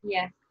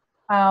 Yeah.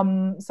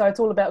 So it's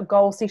all about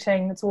goal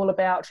setting, it's all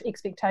about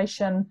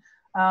expectation,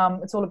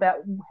 it's all about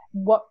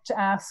what to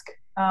ask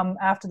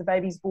after the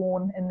baby's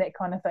born and that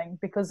kind of thing,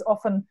 because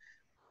often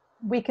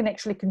we can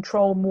actually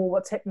control more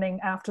what's happening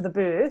after the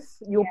birth.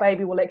 Your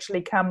baby will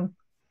actually come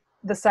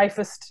the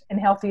safest and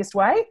healthiest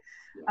way.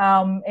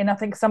 And I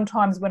think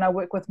sometimes when I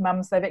work with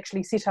mums, they've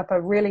actually set up a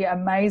really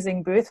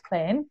amazing birth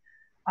plan,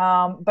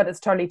 but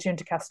it's totally turned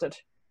to custard.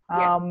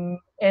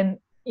 And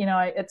you know,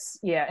 it's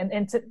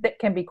and that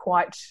can be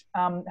quite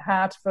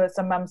hard for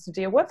some mums to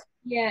deal with.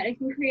 Yeah, it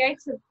can create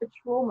a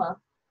trauma.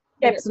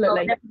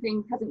 Absolutely.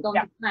 Everything hasn't gone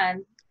to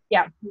plan.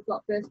 Yeah. You've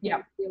got birth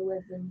to deal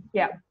with. And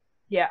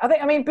Yeah,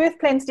 I mean, birth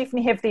plans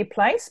definitely have their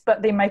place,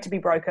 but they're made to be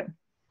broken.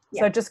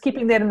 So just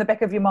keeping that in the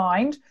back of your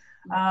mind,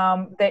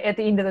 that at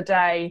the end of the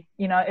day,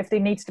 you know, if there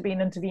needs to be an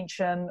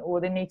intervention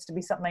or there needs to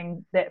be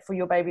something that for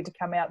your baby to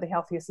come out the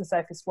healthiest and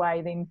safest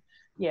way, then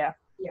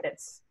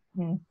that's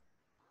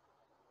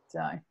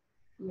so.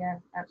 Yeah,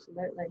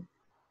 absolutely.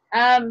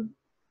 I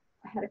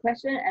had a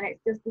question and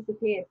it's just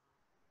disappeared.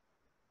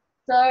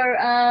 So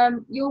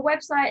your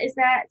website is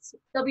at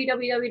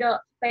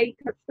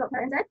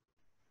www.babycoach.nz?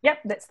 Yep,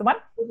 that's the one.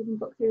 You can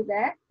book through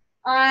there.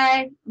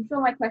 I'm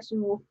sure my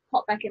question will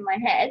pop back in my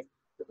head.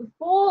 But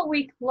before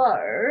we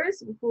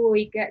close, before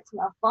we get to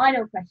our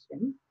final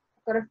question,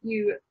 I've got a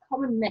few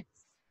common myths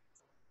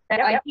that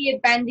I hear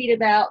bandied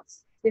about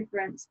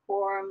different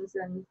forums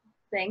and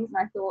things, and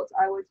I thought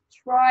I would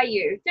try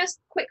you.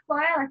 Just quick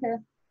fire, like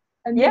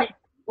a minute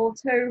or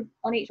two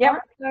on each one.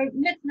 So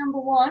myth number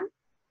one,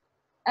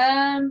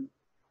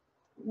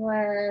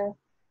 where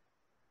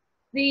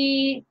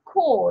the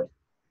cord,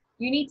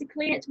 you need to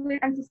clean it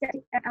with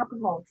antiseptic and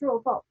alcohol. True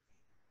or false?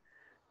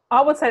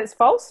 I would say it's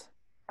false.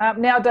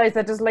 Nowadays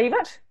they just leave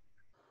it.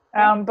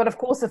 But of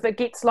course, if it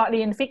gets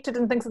slightly infected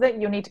and things like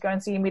that, you'll need to go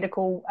and see a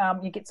medical,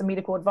 you get some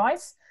medical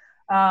advice.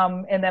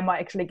 And they might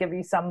actually give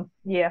you some,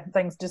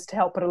 things just to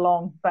help it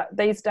along. But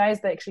these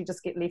days, they actually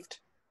just get left.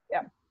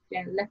 Yeah,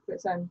 left for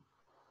its own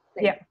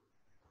thing. Yeah.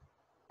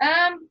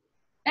 And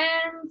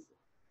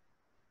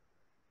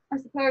I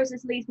suppose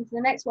this leads me to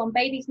the next one.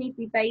 Babies need to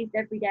be bathed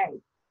every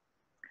day.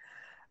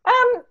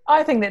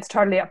 I think that's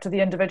totally up to the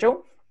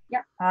individual.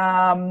 Yeah.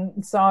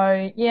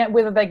 So,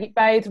 whether they get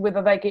bathed,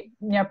 whether they get,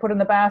 put in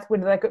the bath,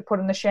 whether they get put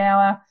in the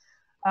shower,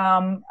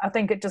 I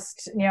think it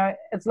just,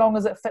 as long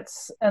as it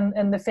fits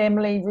in the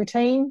family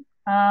routine,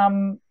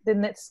 then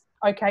that's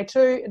okay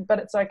too. But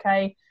it's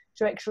okay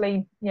to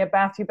actually,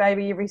 bath your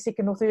baby every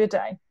second or third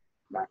day.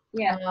 Right.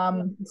 Yeah.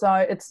 So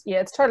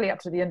it's totally up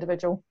to the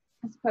individual.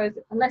 I suppose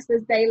unless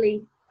there's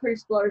daily poo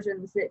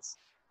explosions, it's.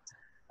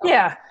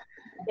 Yeah.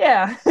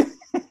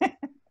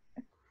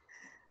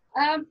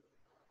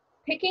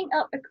 Picking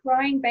up a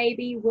crying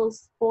baby will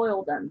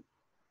spoil them.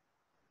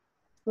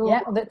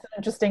 Yeah, that's an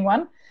interesting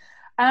one.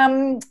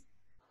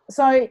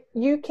 So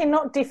you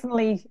cannot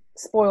definitely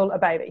spoil a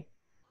baby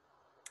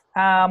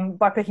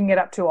by picking it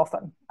up too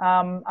often.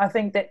 I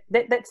think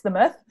that's the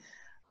myth.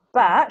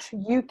 But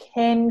you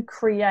can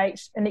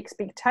create an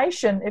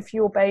expectation if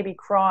your baby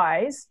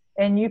cries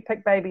and you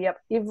pick baby up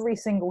every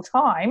single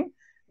time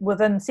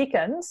within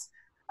seconds,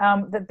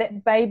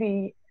 that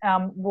baby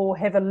will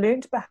have a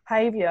learnt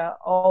behaviour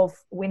of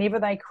whenever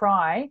they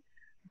cry,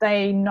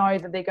 they know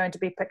that they're going to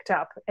be picked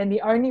up. And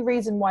the only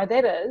reason why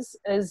that is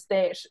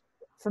that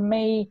for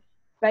me,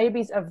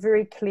 babies are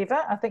very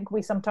clever. I think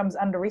we sometimes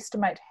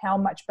underestimate how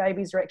much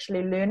babies are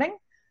actually learning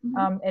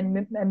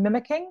and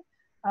mimicking.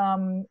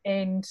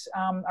 And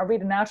I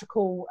read an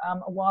article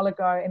a while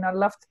ago, and I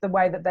loved the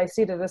way that they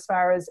said it as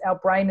far as our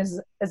brain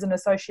is an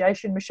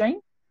association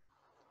machine.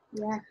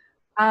 Yeah.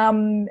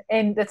 And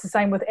it's the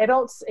same with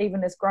adults,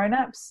 even as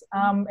grown-ups.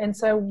 And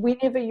so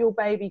whenever your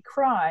baby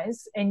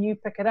cries and you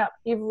pick it up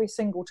every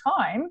single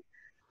time,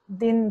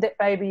 then that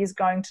baby is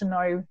going to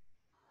know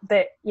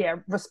that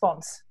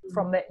response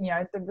from that,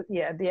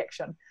 the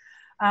action.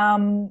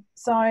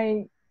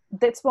 So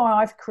that's why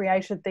I've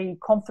created the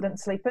confident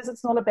sleepers.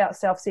 It's not about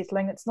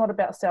self-settling, it's not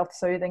about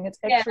self-soothing, it's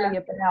actually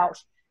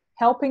about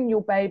helping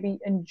your baby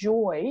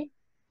enjoy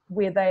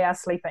where they are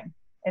sleeping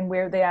and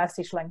where they are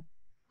settling.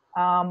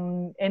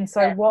 And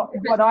so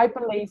what I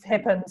believe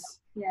happens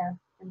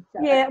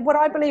what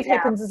I believe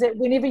happens is that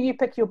whenever you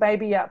pick your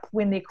baby up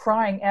when they're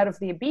crying out of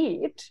their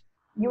bed,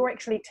 you're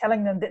actually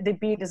telling them that their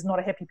bed is not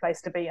a happy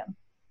place to be in.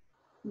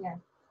 Yeah,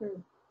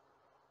 true.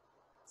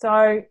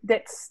 So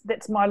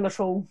that's my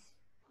little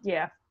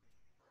thing.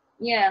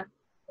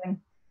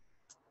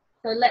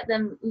 So let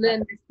them learn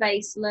the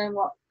space, learn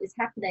what is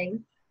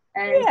happening.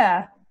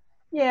 And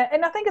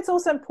and I think it's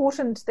also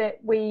important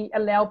that we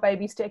allow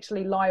babies to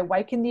actually lie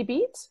awake in their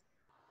beds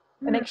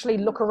and actually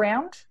look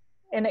around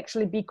and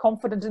actually be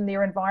confident in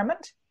their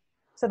environment,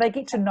 so they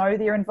get to know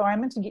their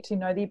environment and get to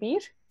know their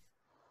bed.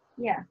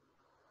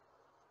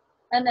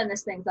 And then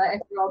there's things like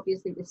if you're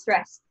obviously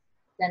distressed,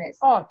 then it's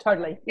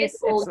totally, yes,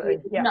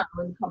 absolutely, yeah, no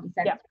and common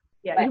sense.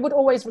 Yeah, but you would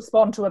always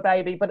respond to a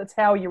baby, but it's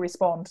how you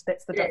respond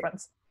that's the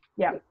difference.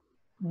 Yeah.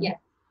 Yeah,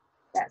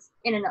 that's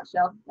in a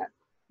nutshell.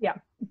 Yeah.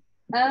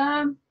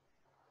 I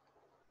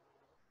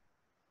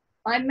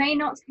may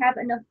not have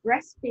enough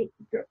breastfeed.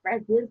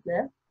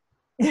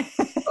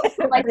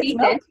 My teeth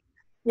in.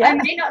 Yeah. I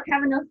may not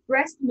have enough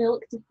breast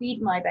milk to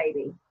feed my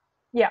baby.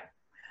 Yeah.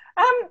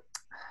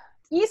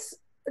 Yes.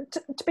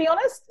 To be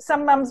honest,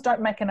 some mums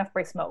don't make enough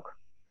breast milk.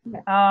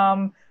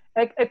 Okay.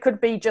 It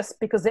could be just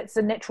because it's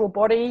a natural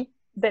body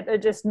that are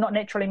just not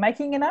naturally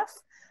making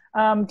enough.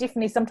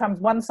 Definitely, sometimes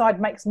one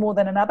side makes more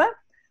than another.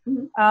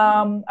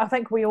 Mm-hmm. I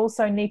think we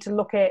also need to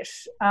look at,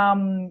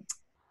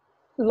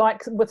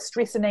 like with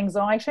stress and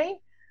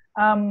anxiety,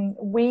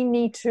 we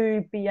need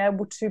to be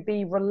able to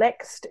be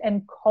relaxed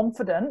and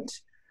confident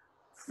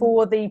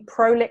for the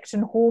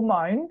prolactin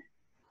hormone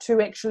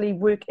to actually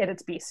work at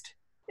its best,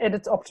 at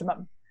its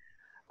optimum.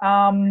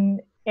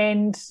 And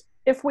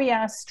if we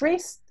are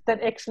stressed,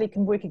 that actually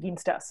can work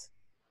against us.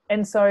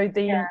 And so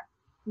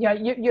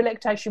your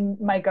lactation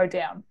may go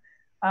down,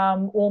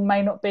 or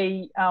may not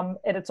be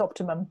at its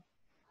optimum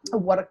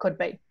of what it could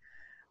be.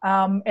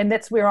 And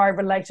that's where I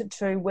relate it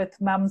to with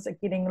mums are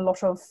getting a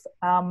lot of,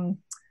 a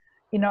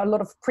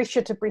lot of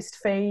pressure to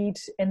breastfeed,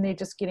 and they're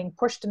just getting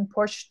pushed and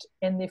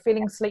they're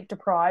feeling sleep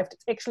deprived.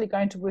 It's actually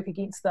going to work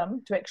against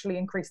them to actually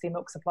increase their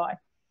milk supply.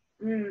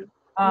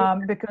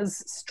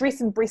 Because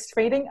stress and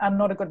breastfeeding are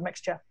not a good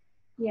mixture.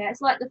 Yeah,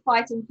 it's like the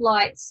fight and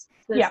flight,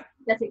 the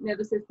sympathetic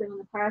nervous system and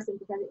the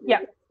parasympathetic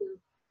nervous system.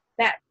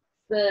 That's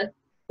the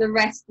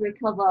rest,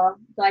 recover,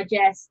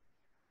 digest,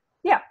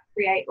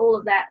 create, all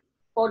of that.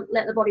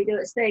 Let the body do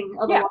its thing.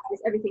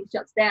 Otherwise, everything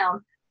shuts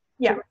down.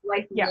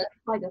 Away from the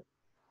tiger.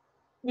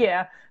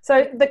 Yeah.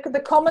 So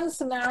the common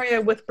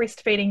scenario with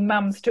breastfeeding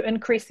mums to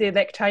increase their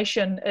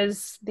lactation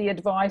is the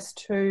advice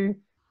to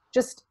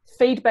just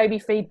feed baby,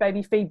 feed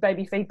baby, feed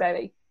baby, feed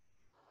baby.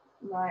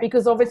 Right.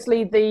 Because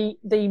obviously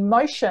the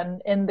motion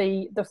and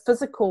the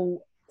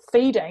physical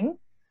feeding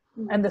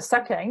and the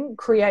sucking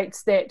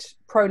creates that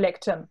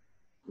prolactin.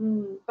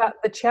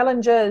 But the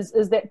challenge is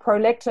that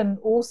prolactin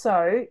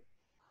also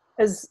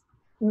is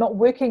not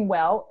working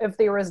well if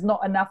there is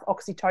not enough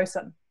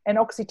oxytocin. And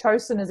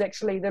oxytocin is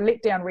actually the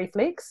letdown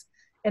reflex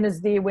and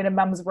is there when a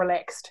mum's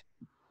relaxed.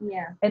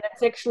 Yeah. And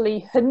it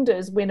actually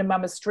hinders when a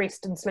mum is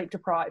stressed and sleep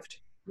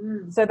deprived.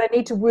 So they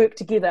need to work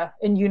together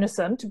in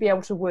unison to be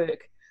able to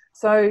work.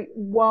 So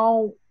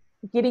while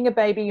getting a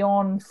baby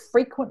on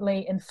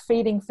frequently and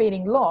feeding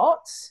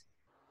lots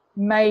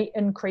may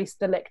increase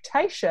the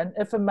lactation,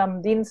 if a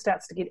mum then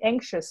starts to get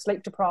anxious,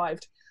 sleep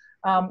deprived,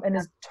 and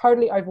is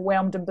totally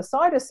overwhelmed and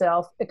beside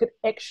herself, it could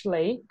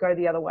actually go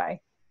the other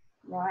way.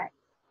 Right.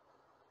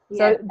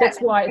 So that's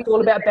why it's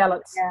all about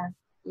balance.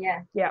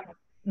 Yeah.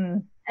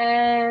 Mm.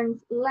 And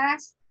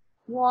last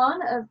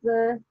one of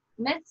the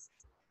myths: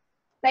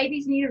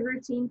 babies need a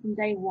routine from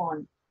day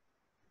one.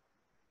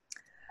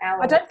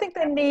 I don't think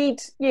they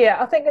need.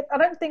 I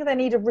don't think they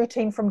need a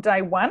routine from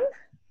day one.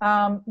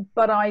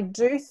 But I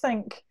do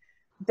think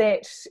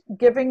that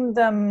giving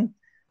them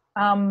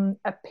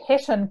a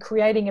pattern,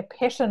 creating a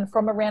pattern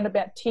from around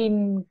about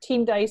 10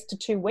 days to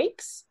 2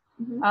 weeks,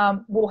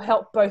 will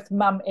help both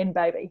mum and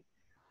baby.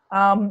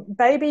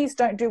 Babies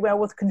don't do well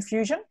with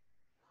confusion.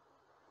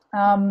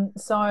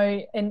 So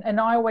I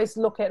always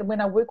look at, when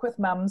I work with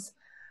mums,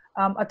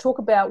 I talk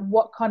about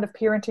what kind of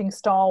parenting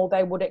style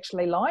they would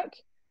actually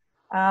like.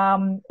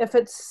 If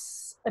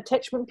it's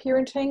attachment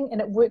parenting and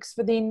it works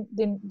for them,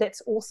 then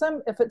that's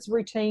awesome. If it's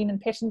routine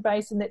and pattern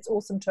based, then that's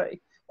awesome too.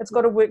 It's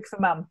got to work for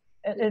mum,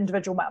 an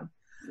individual mum.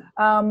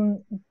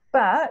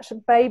 But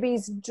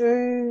babies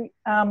do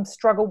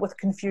struggle with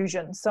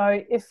confusion.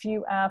 So if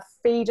you are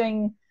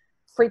feeding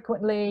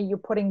frequently, you're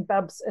putting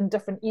bubs in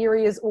different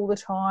areas all the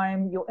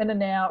time, you're in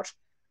and out,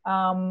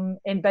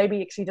 and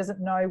baby actually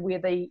doesn't know where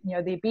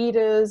their bed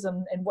is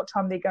and what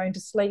time they're going to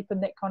sleep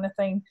and that kind of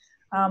thing,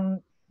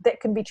 that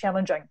can be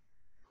challenging.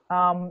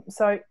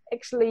 So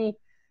actually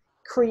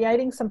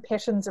creating some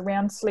patterns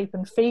around sleep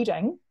and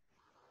feeding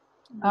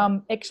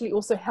actually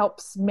also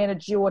helps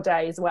manage your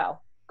day as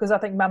well, because I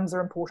think mums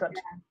are important.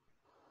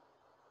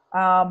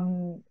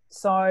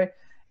 So,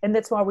 and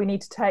that's why we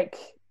need to take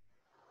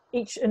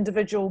each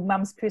individual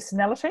mum's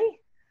personality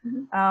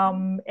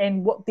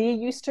and what they're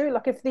used to.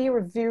 Like if they're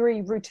a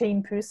very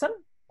routine person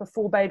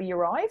before baby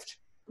arrived,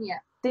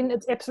 then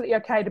it's absolutely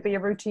okay to be a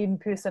routine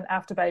person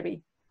after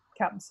baby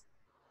comes,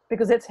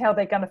 because that's how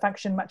they're going to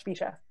function much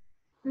better,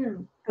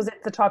 because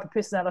that's the type of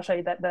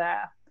personality that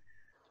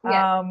they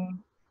are.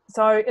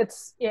 So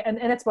it's and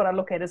that's what I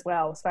look at as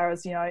well, as far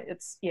as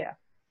it's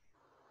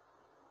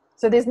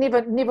so there's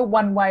never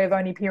one way of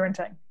only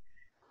parenting.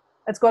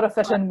 It's got to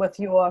fit in with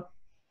your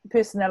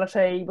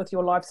personality, with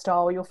your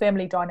lifestyle, your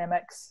family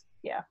dynamics.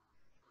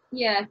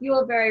 If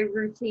you're very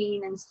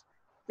routine and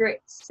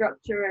strict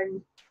structure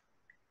and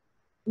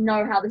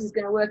know how this is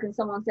going to work, and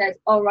someone says,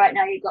 oh, right,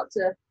 now you've got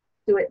to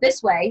do it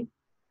this way,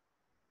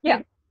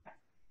 you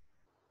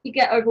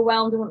get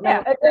overwhelmed and won't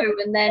know what to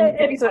do, and then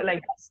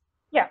absolutely.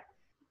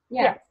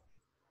 Yeah.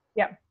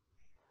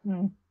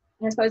 Mm.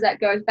 And I suppose that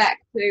goes back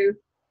to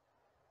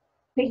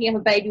picking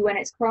up a baby when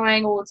it's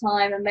crying all the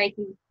time and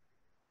making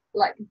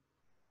like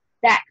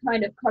that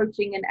kind of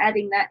coaching and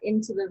adding that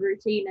into the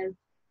routine of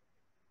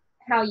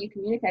how you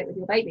communicate with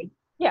your baby.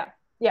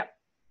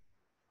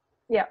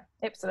 Yeah,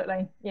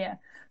 absolutely. Yeah.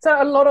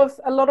 So a lot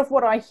of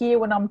what I hear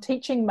when I'm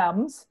teaching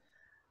mums,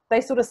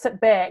 they sort of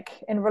sit back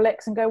and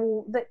relax and go,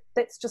 well,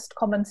 that's just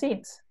common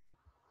sense.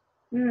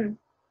 Mm.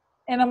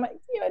 And I'm like,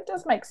 yeah, it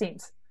does make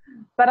sense.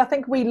 But I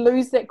think we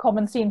lose that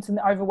common sense in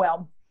the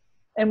overwhelm.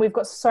 And we've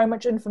got so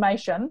much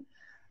information.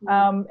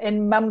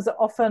 And mums are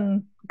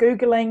often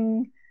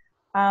Googling,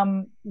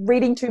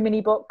 reading too many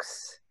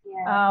books.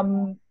 Yeah.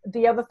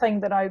 The other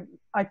thing that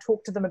I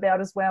talk to them about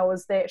as well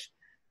is that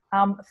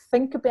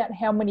think about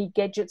how many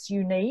gadgets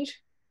you need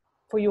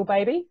for your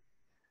baby,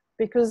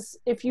 because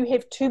if you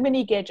have too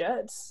many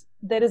gadgets,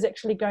 that is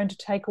actually going to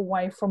take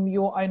away from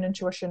your own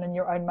intuition and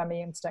your own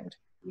mummy instinct.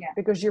 Yeah.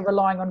 Because you're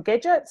relying on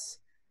gadgets,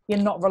 you're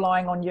not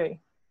relying on you.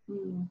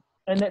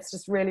 And that's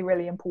just really,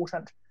 really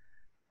important.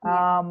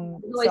 Yeah.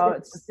 There's always so a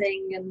it's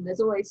thing, and there's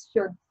always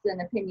shoulds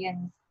and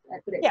opinions,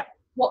 but it's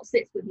what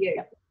sits with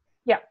you.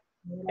 Yeah,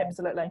 You know?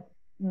 absolutely.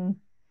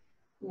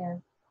 Yeah.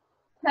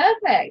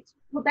 Perfect.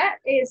 Well, that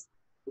is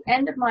the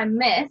end of my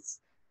myths.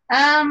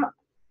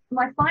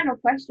 My final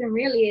question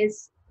really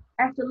is,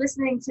 after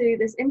listening to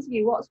this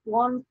interview, what's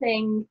one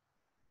thing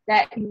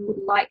that you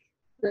would like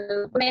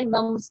the women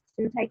mums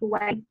to take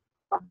away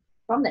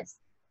from this?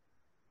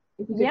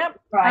 If you could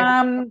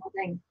describe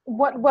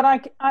what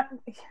I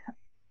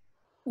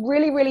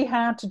really, really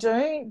hard to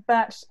do,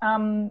 but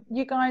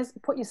you guys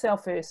put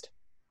yourself first.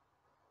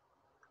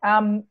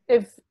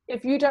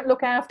 If you don't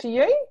look after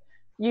you,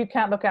 you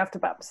can't look after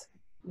bubs.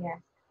 Yeah.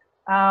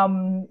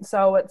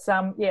 So it's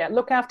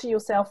look after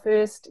yourself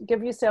first.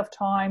 Give yourself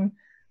time.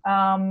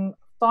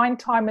 Find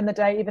time in the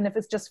day, even if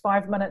it's just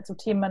 5 minutes or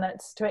 10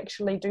 minutes, to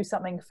actually do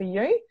something for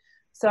you,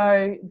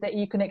 so that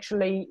you can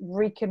actually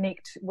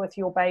reconnect with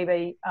your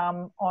baby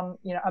on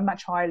a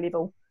much higher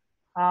level,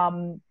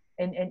 and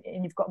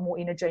you've got more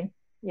energy.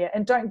 Yeah,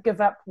 and don't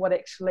give up what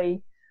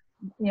actually,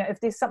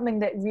 if there's something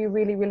that you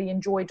really, really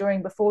enjoy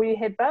doing before you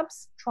had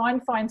bubs, try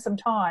and find some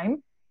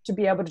time to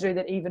be able to do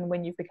that even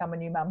when you've become a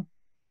new mum.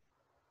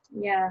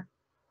 Yeah.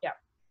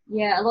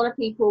 A lot of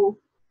people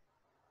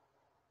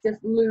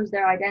just lose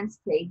their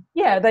identity.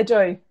 Yeah, they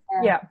do.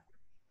 Yeah.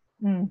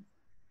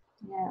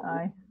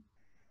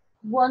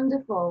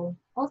 Wonderful.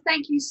 Well,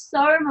 thank you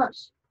so much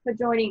for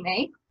joining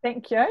me.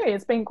 Thank you.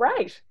 It's been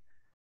great.